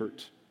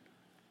remembered?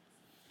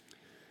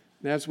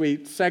 And as we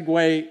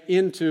segue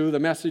into the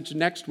message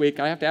next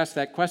week, I have to ask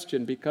that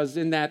question, because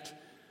in that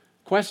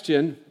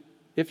question,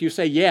 if you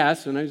say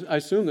yes, and I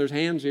assume there's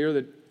hands here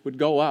that would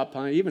go up,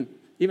 even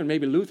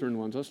maybe Lutheran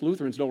ones. Us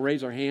Lutherans don't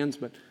raise our hands,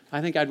 but I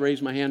think I'd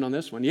raise my hand on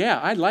this one. Yeah,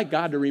 I'd like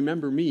God to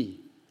remember me.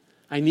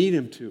 I need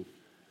Him to.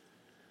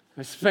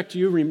 I suspect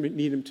you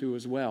need Him to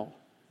as well.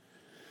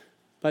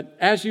 But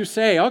as you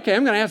say, okay,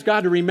 I'm going to ask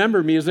God to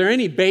remember me, is there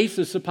any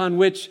basis upon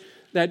which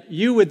that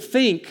you would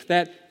think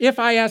that if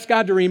I ask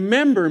God to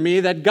remember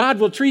me, that God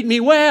will treat me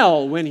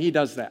well when He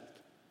does that?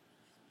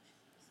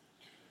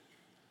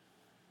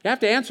 You have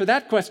to answer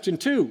that question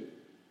too.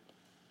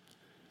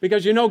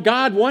 Because you know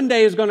God one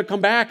day is going to come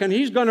back and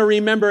He's going to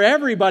remember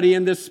everybody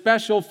in this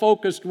special,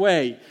 focused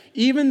way,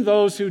 even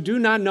those who do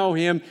not know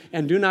Him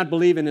and do not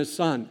believe in His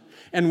Son.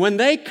 And when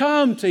they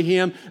come to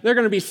Him, they're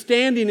going to be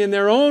standing in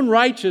their own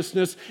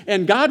righteousness,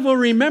 and God will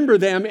remember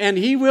them and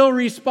He will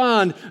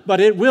respond,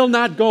 but it will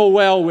not go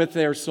well with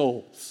their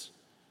souls.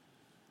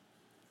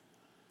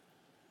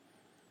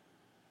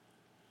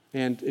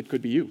 And it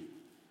could be you.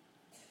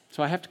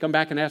 So I have to come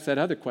back and ask that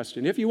other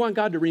question. If you want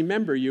God to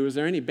remember you, is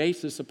there any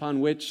basis upon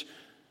which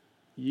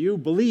you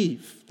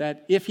believe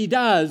that if He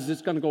does,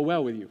 it's going to go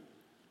well with you?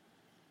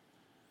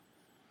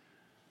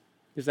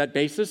 Is that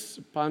basis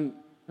upon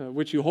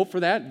which you hope for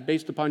that,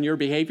 based upon your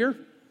behavior?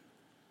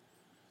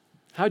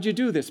 How'd you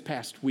do this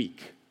past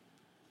week?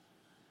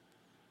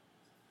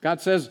 God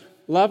says,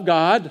 love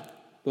God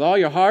with all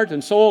your heart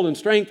and soul and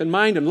strength and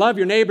mind, and love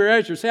your neighbor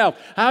as yourself.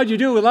 How'd you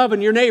do with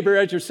loving your neighbor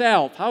as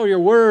yourself? How are your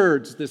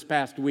words this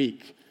past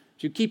week?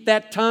 Did you keep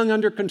that tongue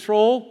under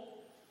control?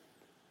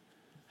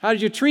 How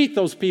did you treat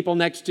those people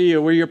next to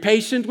you? Were you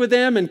patient with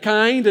them and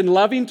kind and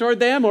loving toward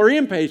them, or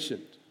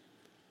impatient?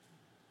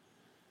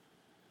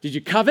 Did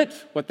you covet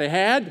what they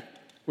had?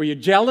 Were you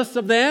jealous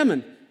of them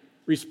and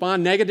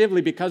respond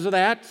negatively because of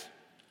that?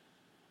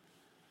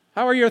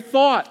 How are your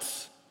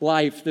thoughts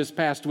life this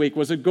past week?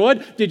 Was it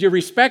good? Did you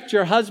respect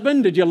your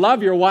husband? Did you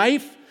love your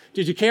wife?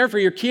 Did you care for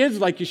your kids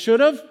like you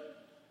should have?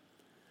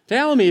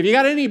 Tell me, have you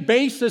got any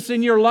basis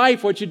in your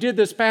life, what you did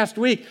this past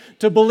week,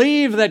 to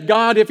believe that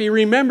God, if He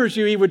remembers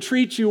you, He would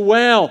treat you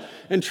well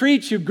and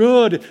treat you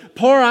good,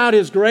 pour out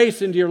His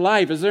grace into your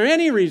life? Is there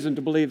any reason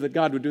to believe that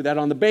God would do that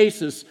on the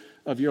basis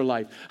of your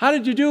life? How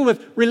did you do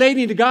with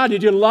relating to God?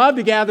 Did you love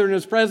to gather in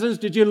His presence?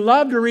 Did you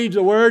love to read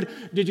the Word?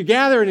 Did you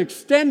gather in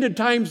extended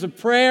times of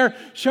prayer,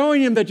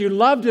 showing Him that you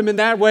loved Him in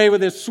that way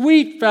with this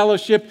sweet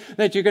fellowship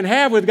that you can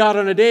have with God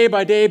on a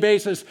day-by-day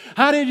basis?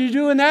 How did you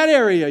do in that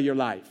area of your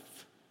life?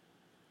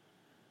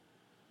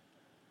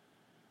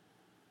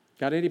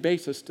 Got any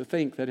basis to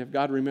think that if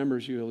God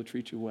remembers you, He'll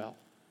treat you well?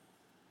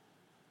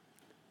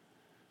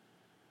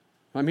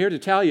 I'm here to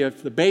tell you,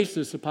 if the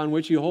basis upon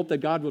which you hope that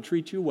God will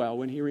treat you well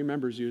when He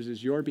remembers you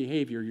is your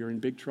behavior, you're in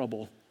big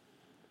trouble.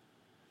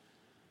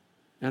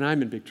 And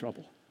I'm in big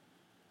trouble.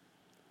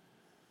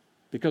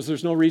 Because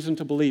there's no reason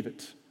to believe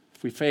it.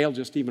 If we fail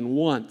just even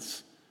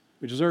once,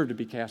 we deserve to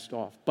be cast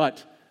off.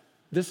 But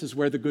this is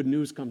where the good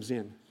news comes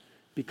in.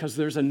 Because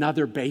there's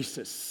another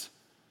basis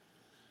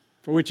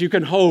for which you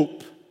can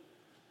hope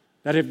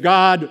that if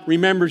God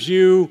remembers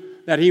you,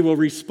 that He will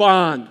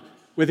respond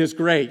with His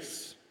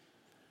grace.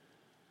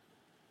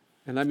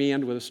 And let me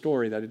end with a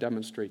story that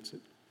demonstrates it.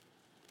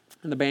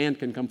 And the band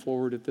can come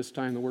forward at this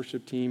time, the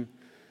worship team,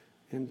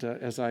 and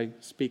as I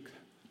speak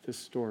this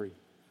story.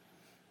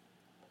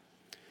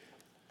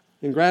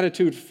 In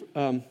gratitude,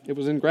 it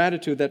was in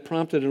gratitude that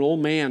prompted an old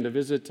man to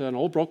visit an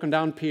old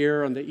broken-down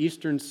pier on the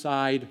eastern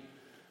side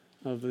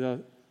of the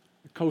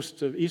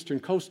eastern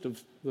coast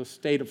of the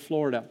state of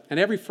Florida. And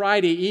every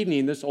Friday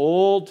evening, this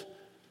old,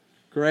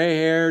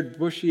 gray-haired,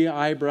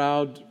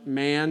 bushy-eyebrowed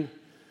man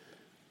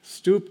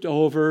stooped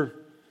over,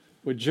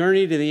 would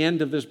journey to the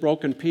end of this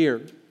broken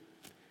pier.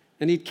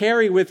 And he'd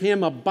carry with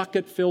him a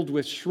bucket filled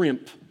with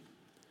shrimp.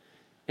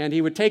 And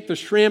he would take the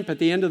shrimp at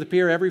the end of the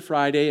pier every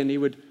Friday, and he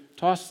would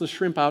toss the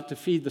shrimp out to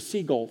feed the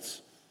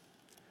seagulls.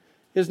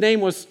 His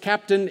name was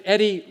Captain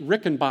Eddie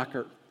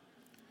Rickenbacker.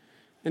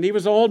 And he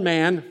was an old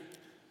man,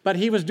 but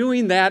he was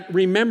doing that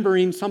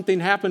remembering something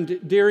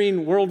happened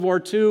during World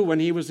War II when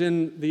he was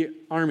in the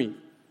Army.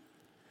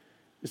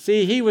 You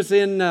see, he was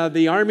in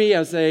the Army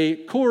as a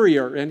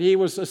courier, and he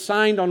was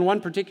assigned on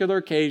one particular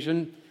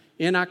occasion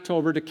in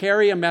October to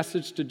carry a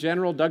message to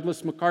General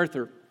Douglas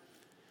MacArthur.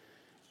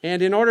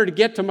 And in order to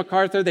get to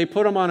MacArthur, they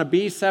put him on a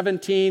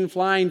B-17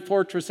 Flying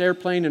Fortress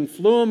airplane and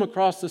flew him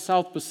across the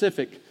South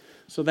Pacific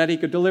so that he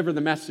could deliver the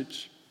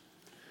message.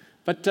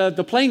 But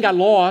the plane got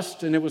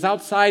lost, and it was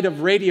outside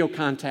of radio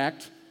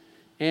contact.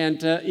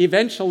 And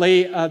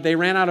eventually, they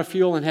ran out of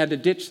fuel and had to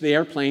ditch the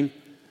airplane.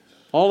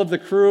 All of the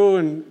crew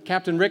and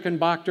Captain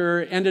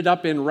Rickenbacker ended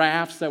up in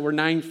rafts that were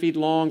 9 feet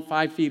long,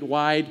 5 feet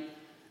wide,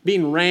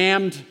 being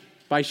rammed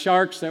by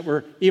sharks that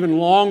were even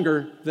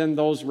longer than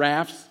those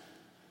rafts.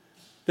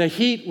 The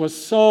heat was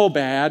so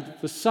bad,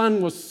 the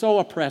sun was so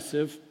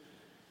oppressive,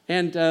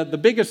 and the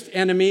biggest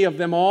enemy of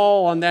them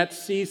all on that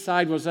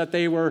seaside was that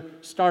they were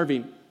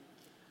starving.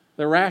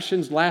 Their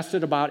rations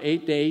lasted about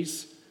 8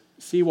 days.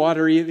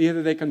 Seawater,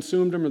 either they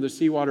consumed them or the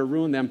seawater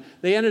ruined them.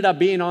 They ended up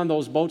being on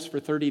those boats for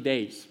 30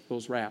 days,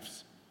 those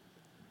rafts.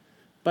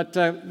 But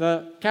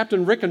the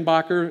Captain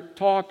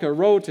Rickenbacker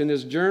wrote in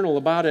his journal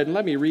about it, and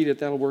let me read it,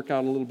 that'll work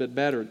out a little bit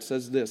better. It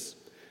says this: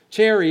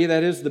 Cherry,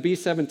 that is the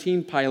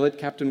B-17 pilot,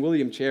 Captain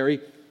William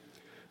Cherry,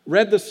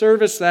 read the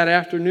service that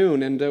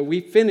afternoon, and we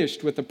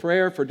finished with a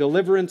prayer for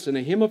deliverance and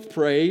a hymn of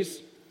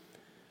praise.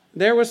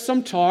 There was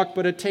some talk,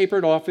 but it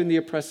tapered off in the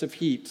oppressive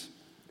heat.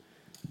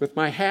 With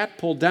my hat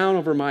pulled down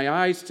over my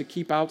eyes to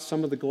keep out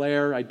some of the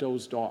glare, I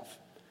dozed off.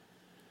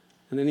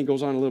 And then he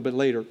goes on a little bit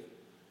later.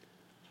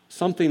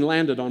 Something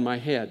landed on my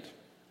head.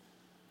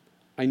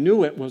 I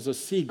knew it was a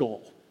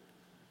seagull.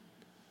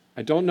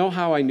 I don't know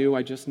how I knew,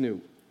 I just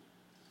knew.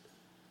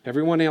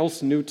 Everyone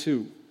else knew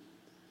too.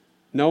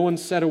 No one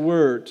said a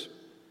word,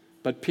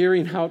 but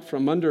peering out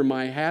from under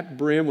my hat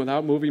brim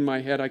without moving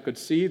my head, I could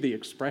see the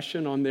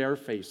expression on their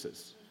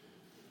faces.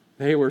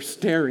 They were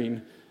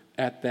staring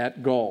at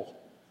that gull.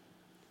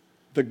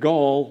 The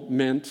gull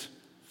meant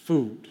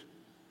food,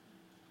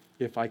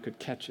 if I could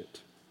catch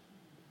it.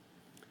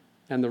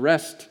 And the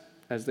rest,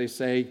 as they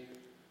say,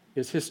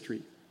 is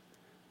history.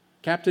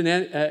 Captain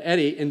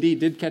Eddie indeed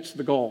did catch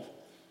the gull,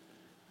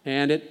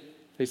 and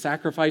they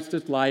sacrificed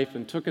its life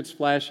and took its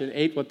flesh and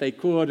ate what they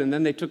could, and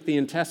then they took the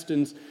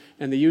intestines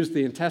and they used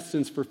the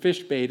intestines for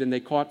fish bait, and they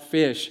caught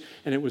fish,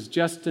 and it was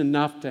just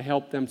enough to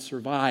help them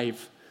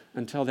survive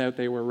until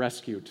they were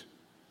rescued.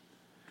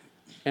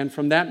 And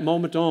from that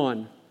moment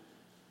on,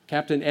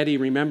 Captain Eddie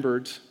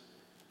remembered,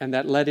 and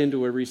that led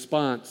into a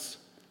response.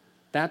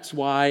 That's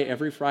why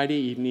every Friday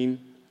evening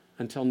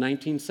until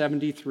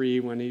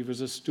 1973, when he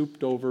was a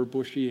stooped-over,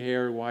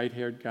 bushy-haired,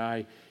 white-haired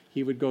guy,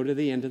 he would go to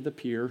the end of the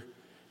pier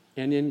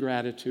and in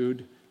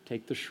gratitude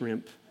take the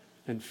shrimp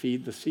and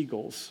feed the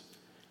seagulls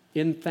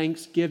in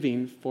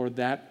thanksgiving for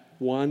that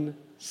one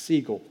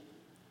seagull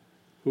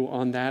who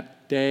on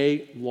that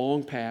day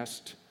long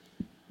past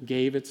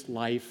gave its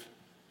life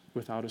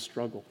without a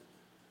struggle.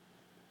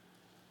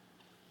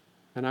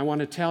 And I want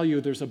to tell you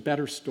there's a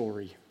better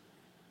story.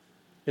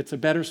 It's a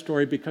better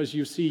story because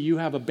you see, you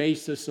have a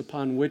basis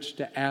upon which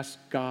to ask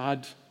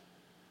God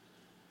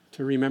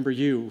to remember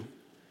you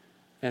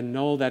and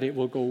know that it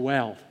will go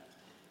well.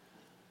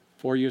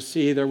 For you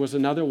see, there was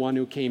another one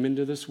who came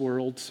into this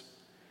world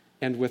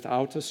and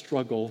without a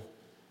struggle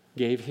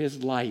gave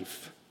his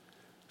life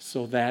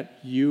so that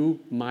you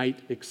might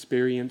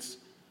experience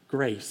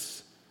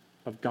grace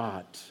of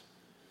God.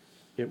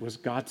 It was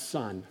God's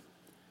Son.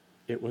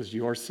 It was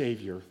your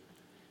Savior.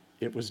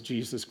 It was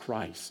Jesus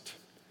Christ.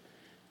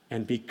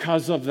 And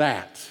because of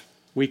that,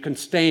 we can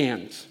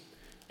stand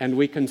and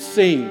we can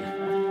sing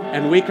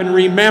and we can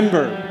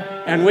remember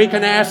and we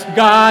can ask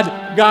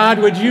God, God,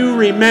 would you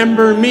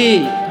remember me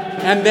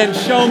and then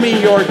show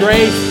me your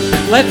grace?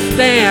 Let's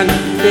stand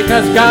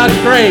because God's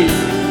grace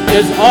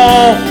is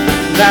all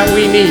that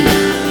we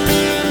need.